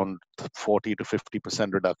at around 40 to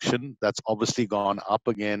 50% reduction. That's obviously gone up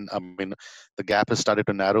again. I mean, the gap has started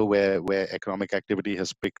to narrow where economic activity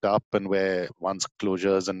has picked up and where once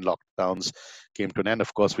closures and lockdowns came to an end.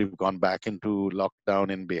 Of course, we've gone back into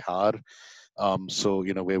lockdown in Bihar. So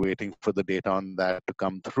we're waiting for the data on that to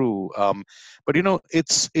come through. But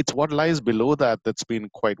it's what lies below that that's been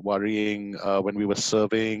quite worrying. When we were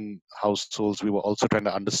surveying households, we were also trying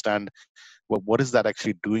to understand what is that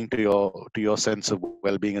actually doing to your sense of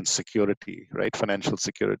well-being and security, right? Financial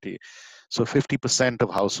security. So 50%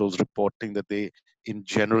 of households reporting that they in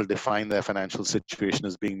general define their financial situation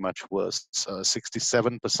as being much worse.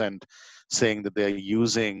 67% saying that they're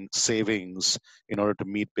using savings in order to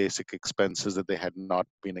meet basic expenses that they had not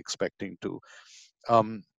been expecting to.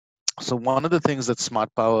 So one of the things that Smart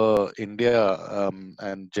Power India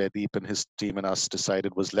and Jaideep and his team and us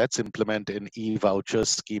decided was, let's implement an e-voucher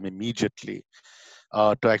scheme immediately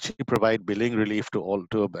to actually provide billing relief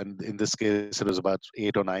and in this case it was about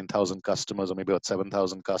 8,000 or 9,000 customers, or maybe about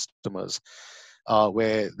 7,000 customers,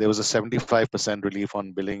 where there was a 75% relief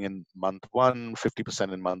on billing in month 1,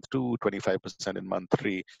 50% in month 2, 25% in month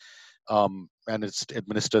 3, and it's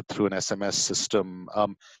administered through an SMS system.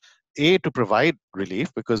 To provide relief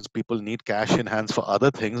because people need cash in hands for other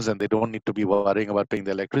things and they don't need to be worrying about paying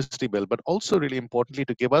the electricity bill, but also really importantly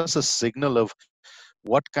to give us a signal of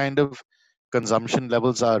what kind of consumption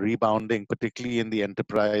levels are rebounding, particularly in the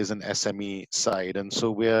enterprise and SME side. And so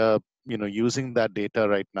we're using that data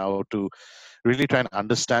right now to really try and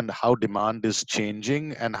understand how demand is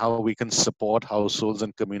changing and how we can support households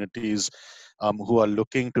and communities who are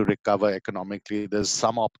looking to recover economically. There's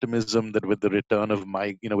some optimism that with the return of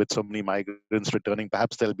with so many migrants returning,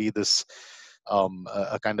 perhaps there'll be this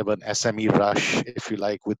a kind of an SME rush, if you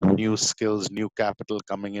like, with new skills, new capital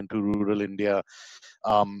coming into rural India.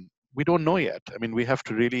 We don't know yet. I mean, we have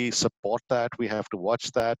to really support that. We have to watch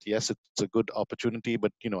that. Yes, it's a good opportunity,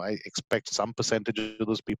 but I expect some percentage of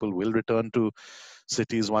those people will return to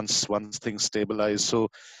cities once things stabilize. So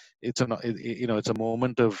it's a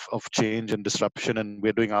moment of change and disruption, and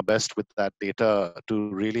we're doing our best with that data to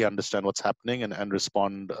really understand what's happening and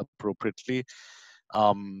respond appropriately.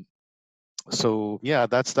 So yeah,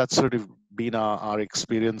 that's sort of been our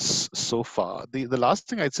experience so far. The last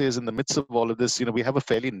thing I'd say is, in the midst of all of this, we have a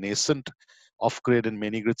fairly nascent off-grid and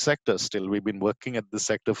mini-grid sector still. We've been working at this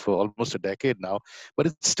sector for almost a decade now, but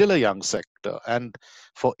it's still a young sector. And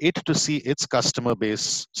for it to see its customer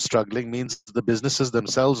base struggling means the businesses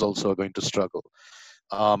themselves also are going to struggle.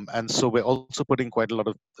 And so we're also putting quite a lot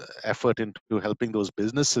of effort into helping those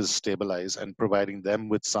businesses stabilize and providing them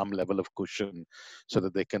with some level of cushion so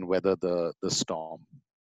that they can weather the storm.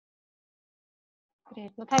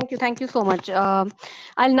 Great. Well, thank you so much. I'll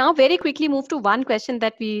now very quickly move to one question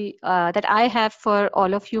that I have for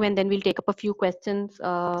all of you, and then we'll take up a few questions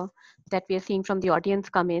that we are seeing from the audience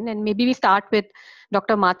come in. And maybe we start with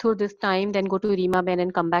Dr. Mathur this time, then go to Reema Ben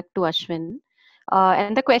and come back to Ashvin.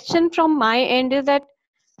 And the question from my end is that,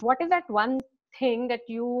 what is that one thing that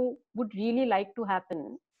you would really like to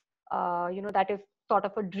happen? That is sort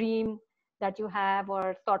of a dream that you have,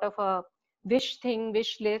 or sort of a wish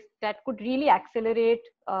list that could really accelerate,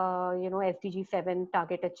 SDG 7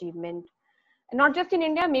 target achievement. Not just in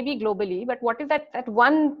India, maybe globally, but what is that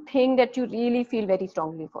one thing that you really feel very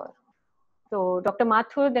strongly for? So Dr.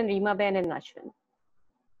 Mathur, then Reema Ben and Ashvin.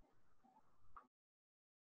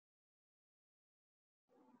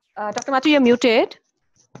 Dr. Mathur, you're muted.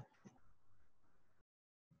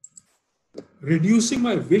 Reducing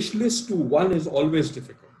my wish list to one is always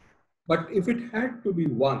difficult. But if it had to be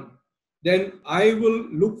one, then I will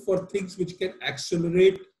look for things which can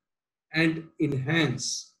accelerate and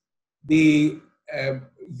enhance the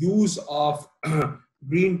use of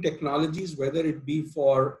green technologies, whether it be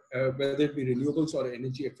renewables or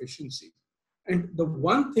energy efficiency. And the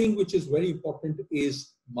one thing which is very important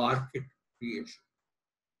is market creation.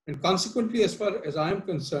 And consequently, as far as I am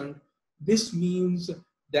concerned, this means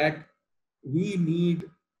that we need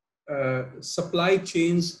supply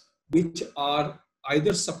chains which are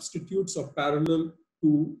either substitutes or parallel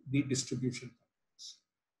to the distribution companies.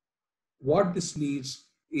 What this needs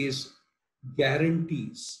is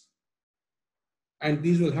guarantees, and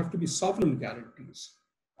these will have to be sovereign guarantees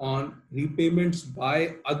on repayments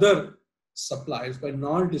by other suppliers, by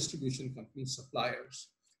non-distribution company suppliers,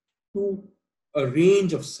 to a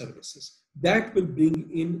range of services that will bring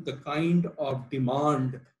in the kind of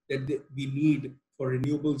demand that we need for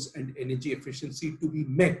renewables and energy efficiency to be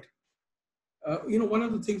met. One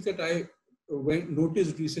of the things that I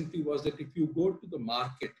noticed recently was that if you go to the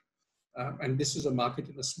market, and this is a market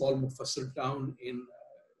in a small Mufassal town in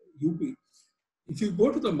UP, if you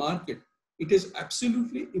go to the market, it is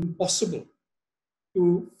absolutely impossible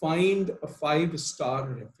to find a 5-star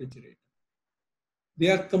refrigerator. They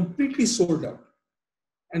are completely sold out.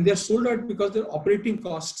 And they're sold out because their operating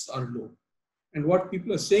costs are low. And what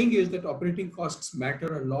people are saying is that operating costs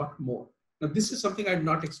matter a lot more. Now, this is something I had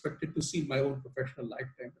not expected to see in my own professional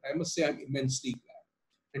lifetime. But I must say I'm immensely glad.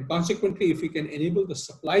 And consequently, if we can enable the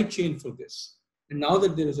supply chain for this, and now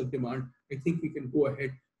that there is a demand, I think we can go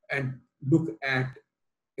ahead and look at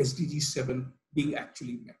SDG 7 being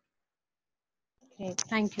actually met. Okay,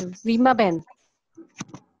 thank you. Reema Ben,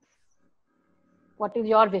 what is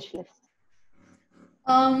your wish list?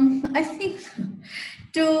 I think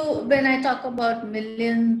when I talk about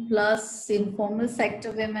million plus informal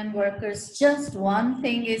sector women workers, just one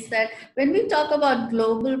thing is that when we talk about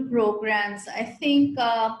global programs, I think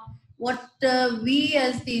what we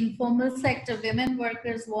as the informal sector women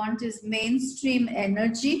workers want is mainstream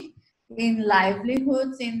energy in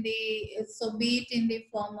livelihoods, so be it in the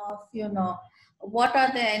form of, what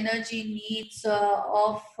are the energy needs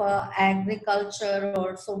of agriculture,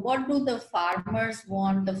 or so what do the farmers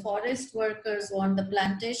want, the forest workers want, the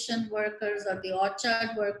plantation workers or the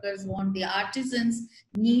orchard workers want, the artisans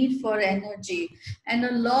need for energy. And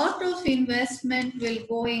a lot of investment will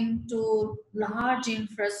go into large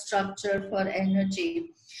infrastructure for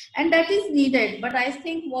energy. And that is needed, but I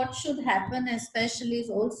think what should happen especially is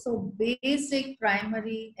also basic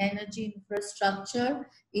primary energy infrastructure,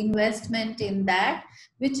 investment in that,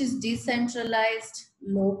 which is decentralized,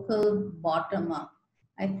 local, bottom up.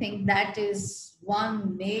 I think that is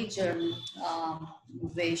one major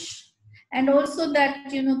wish. And also that,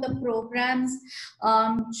 the programs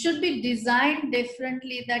should be designed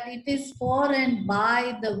differently, that it is for and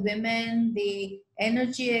by the women, the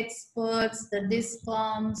energy experts, the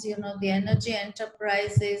discoms, the energy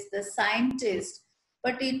enterprises, the scientists,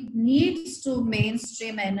 but it needs to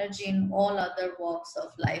mainstream energy in all other walks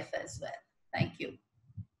of life as well. Thank you.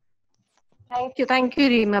 Thank you,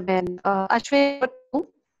 Reema Ben. Ashvin, what you?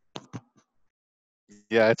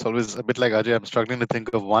 Yeah, it's always a bit like Ajay. I'm struggling to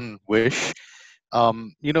think of one wish.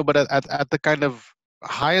 But at the kind of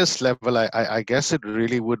highest level, I guess it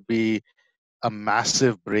really would be a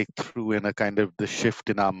massive breakthrough in a kind of the shift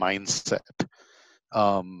in our mindset.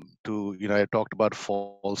 I talked about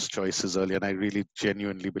false choices earlier, and I really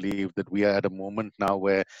genuinely believe that we are at a moment now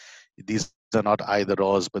where these are not either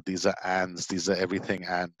ors, but these are ands, these are everything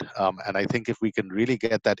and I think if we can really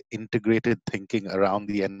get that integrated thinking around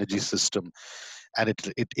the energy system, and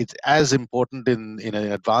it's as important in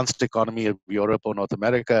an advanced economy of Europe or North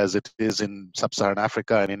America as it is in sub-Saharan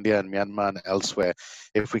Africa and India and Myanmar and elsewhere.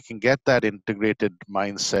 If we can get that integrated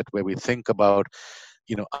mindset where we think about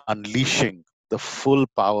unleashing the full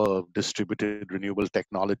power of distributed renewable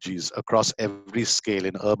technologies across every scale,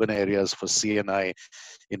 in urban areas for CNI,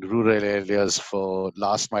 in rural areas for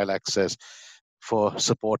last mile access, for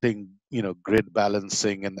supporting, grid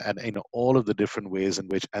balancing, and all of the different ways in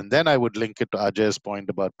which. And then I would link it to Ajay's point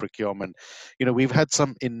about procurement. We've had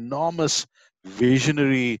some enormous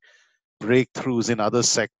visionary breakthroughs in other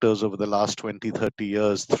sectors over the last 20, 30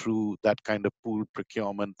 years through that kind of pool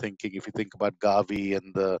procurement thinking. If you think about Gavi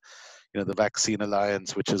and the vaccine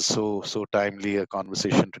alliance, which is so timely a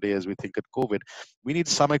conversation today as we think of COVID, we need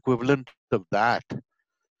some equivalent of that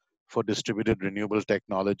for distributed renewable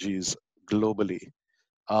technologies globally,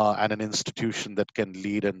 and an institution that can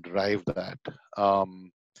lead and drive that.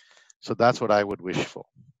 So that's what I would wish for.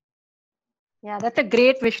 Yeah, that's a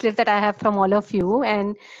great wish list that I have from all of you.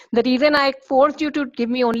 And the reason I forced you to give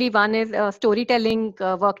me only one is a storytelling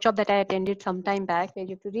workshop that I attended some time back, where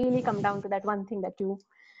you have to really come down to that one thing that you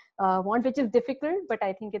want, which is difficult, but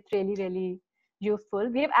I think it's really, really useful.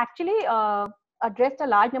 We have actually addressed a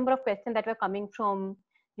large number of questions that were coming from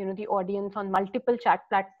the audience on multiple chat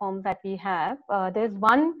platforms that we have. There's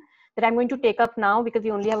one that I'm going to take up now because we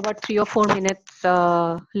only have about 3 or 4 minutes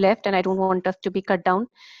left, and I don't want us to be cut down.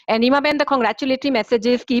 And Reema Ben, the congratulatory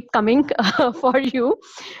messages keep coming for you.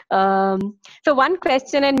 So one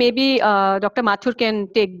question, and maybe Dr. Mathur can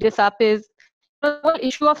take this up, is the whole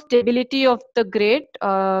issue of stability of the grid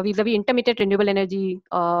vis-a-vis intermittent renewable energy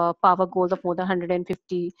power goals of more than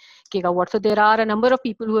 150 gigawatts. So there are a number of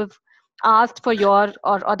people who have asked for your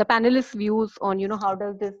or the panelists' views on how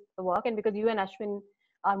does this work, and because you and Ashvin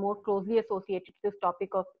are more closely associated to this topic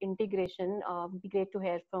of integration, it'd be great to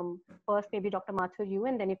hear from first maybe Dr. Mathur, you,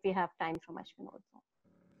 and then if we have time from Ashvin also.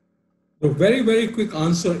 The very, very quick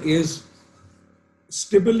answer is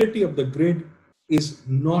stability of the grid is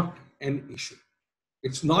not an issue.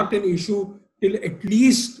 It's not an issue till at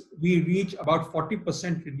least we reach about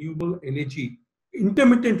 40% renewable energy,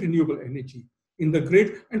 intermittent renewable energy in the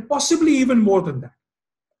grid, and possibly even more than that.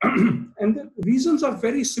 And the reasons are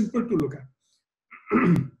very simple to look at.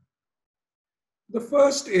 The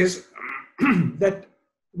first is that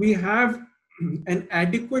we have an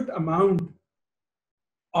adequate amount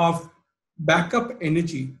of backup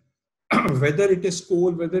energy, whether it is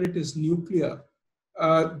coal, whether it is nuclear,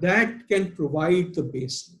 that can provide the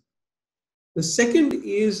base. The second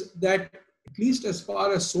is that, at least as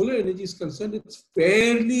far as solar energy is concerned, it's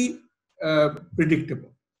fairly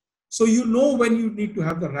predictable. So you know when you need to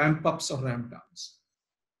have the ramp ups or ramp downs.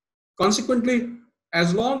 Consequently,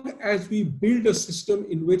 as long as we build a system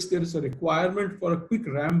in which there is a requirement for a quick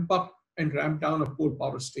ramp up and ramp down of coal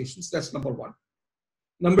power stations, that's number one.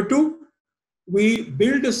 Number two, we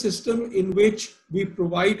build a system in which we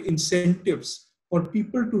provide incentives for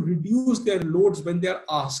people to reduce their loads when they are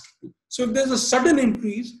asked to. So if there's a sudden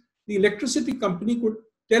increase, the electricity company could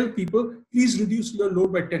tell people, please reduce your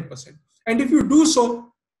load by 10%. And if you do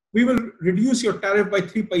so, we will reduce your tariff by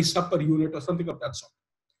 3 paisa per unit or something of that sort.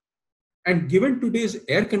 And given today's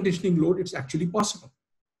air conditioning load, it's actually possible.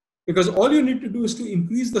 Because all you need to do is to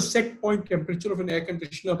increase the set point temperature of an air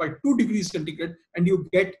conditioner by 2 degrees centigrade, and you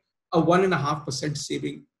get a 1.5%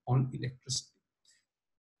 saving on electricity.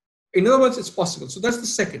 In other words, it's possible. So that's the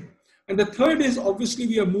second. And the third is, obviously,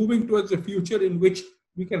 we are moving towards a future in which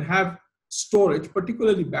we can have storage,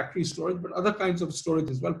 particularly battery storage, but other kinds of storage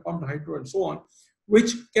as well, pumped hydro and so on,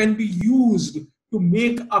 which can be used to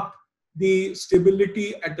make up the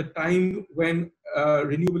stability at the time when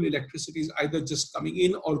renewable electricity is either just coming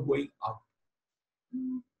in or going out.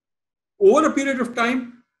 Over a period of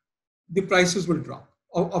time, the prices will drop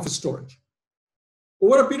of storage.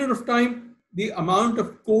 Over a period of time, the amount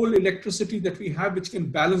of coal electricity that we have, which can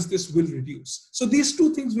balance this, will reduce. So these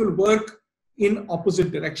two things will work in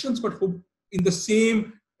opposite directions, but in the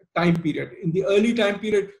same time period. In the early time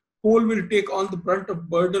period, coal will take on the brunt of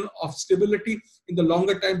burden of stability. In the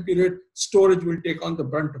longer time period, storage will take on the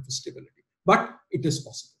brunt of stability. But it is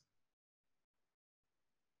possible.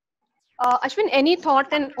 Ashvin, any thoughts?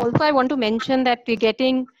 And also I want to mention that we're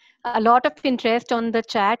getting a lot of interest on the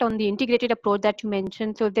chat on the integrated approach that you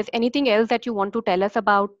mentioned. So if there's anything else that you want to tell us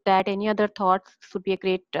about that, any other thoughts, this would be a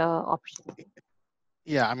great option.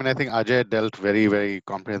 Yeah, I mean, I think Ajay dealt very, very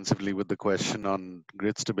comprehensively with the question on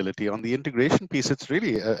grid stability. On the integration piece, it's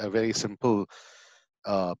really a very simple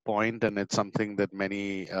point, and it's something that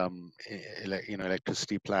many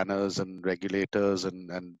electricity planners and regulators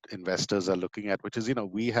and investors are looking at, which is,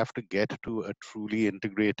 we have to get to a truly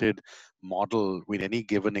integrated model with any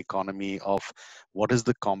given economy of what is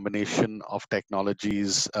the combination of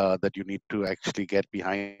technologies that you need to actually get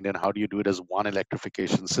behind, and how do you do it as one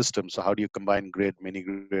electrification system. So how do you combine grid, mini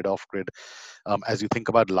grid, off grid, as you think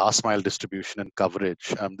about last mile distribution and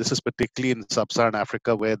coverage. This is particularly in sub-Saharan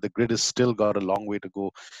Africa, where the grid has still got a long way to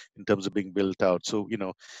go in terms of being built out. So,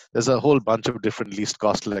 there's a whole bunch of different least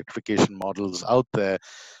cost electrification models out there.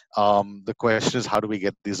 The question is, how do we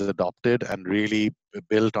get these adopted and really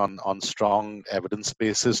built on strong evidence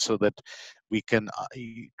bases, so that we can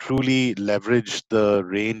truly leverage the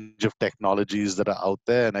range of technologies that are out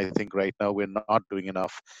there. And I think right now we're not doing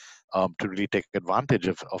enough to really take advantage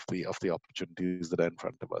of the opportunities that are in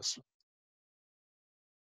front of us.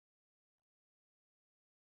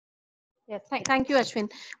 Yes, thank you, Ashvin.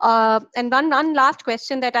 And one last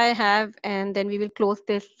question that I have, and then we will close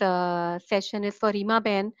this session, is for Reema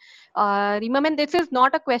Ben. Reema Ben, this is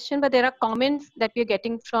not a question, but there are comments that we are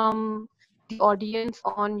getting from the audience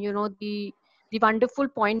on, the wonderful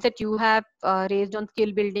points that you have raised on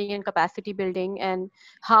skill building and capacity building, and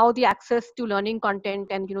how the access to learning content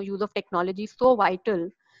and use of technology is so vital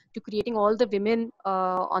to creating all the women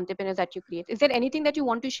entrepreneurs that you create. Is there anything that you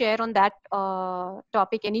want to share on that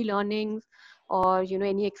topic? Any learnings or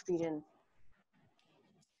any experience?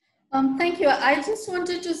 Thank you. I just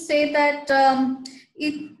wanted to say that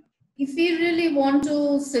if we really want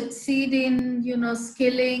to succeed in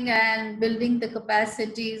skilling and building the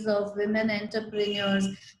capacities of women entrepreneurs,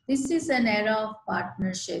 this is an era of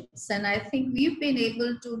partnerships, and I think we've been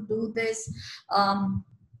able to do this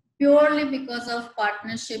purely because of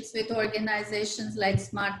partnerships with organizations like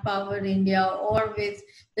Smart Power India, or with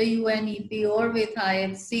the UNEP, or with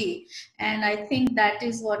IFC. And I think that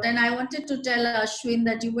is what, and I wanted to tell Ashwin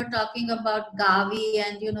that you were talking about Gavi,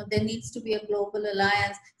 and there needs to be a global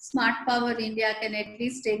alliance. Smart Power India can at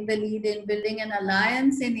least take the lead in building an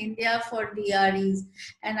alliance in India for DREs.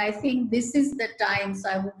 And I think this is the time,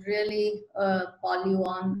 so I would really call you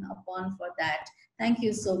upon for that. Thank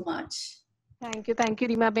you so much. Thank you,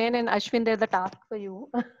 Reema Ben, and Ashwin. There's a task for you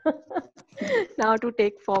now to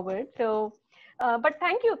take forward. So, but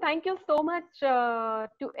thank you so much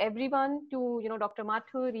to everyone, to Dr.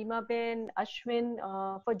 Mathur, Reema Ben, Ashwin,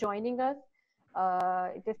 for joining us.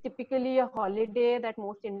 It is typically a holiday that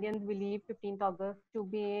most Indians believe 15th August to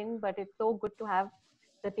be in, but it's so good to have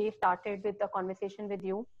the day started with a conversation with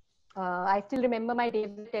you. I still remember my days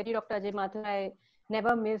with TERI, Dr. Ajay Mathur. I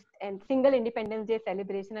never missed a single Independence Day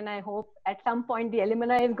celebration, and I hope at some point the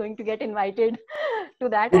alumni is going to get invited to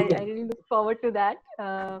that. I really look forward to that.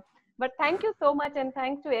 But thank you so much, and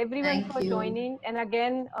thanks to everyone for joining. And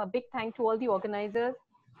again, a big thank to all the organizers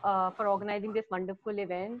for organizing this wonderful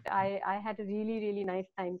event. I had a really, really nice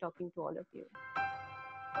time talking to all of you.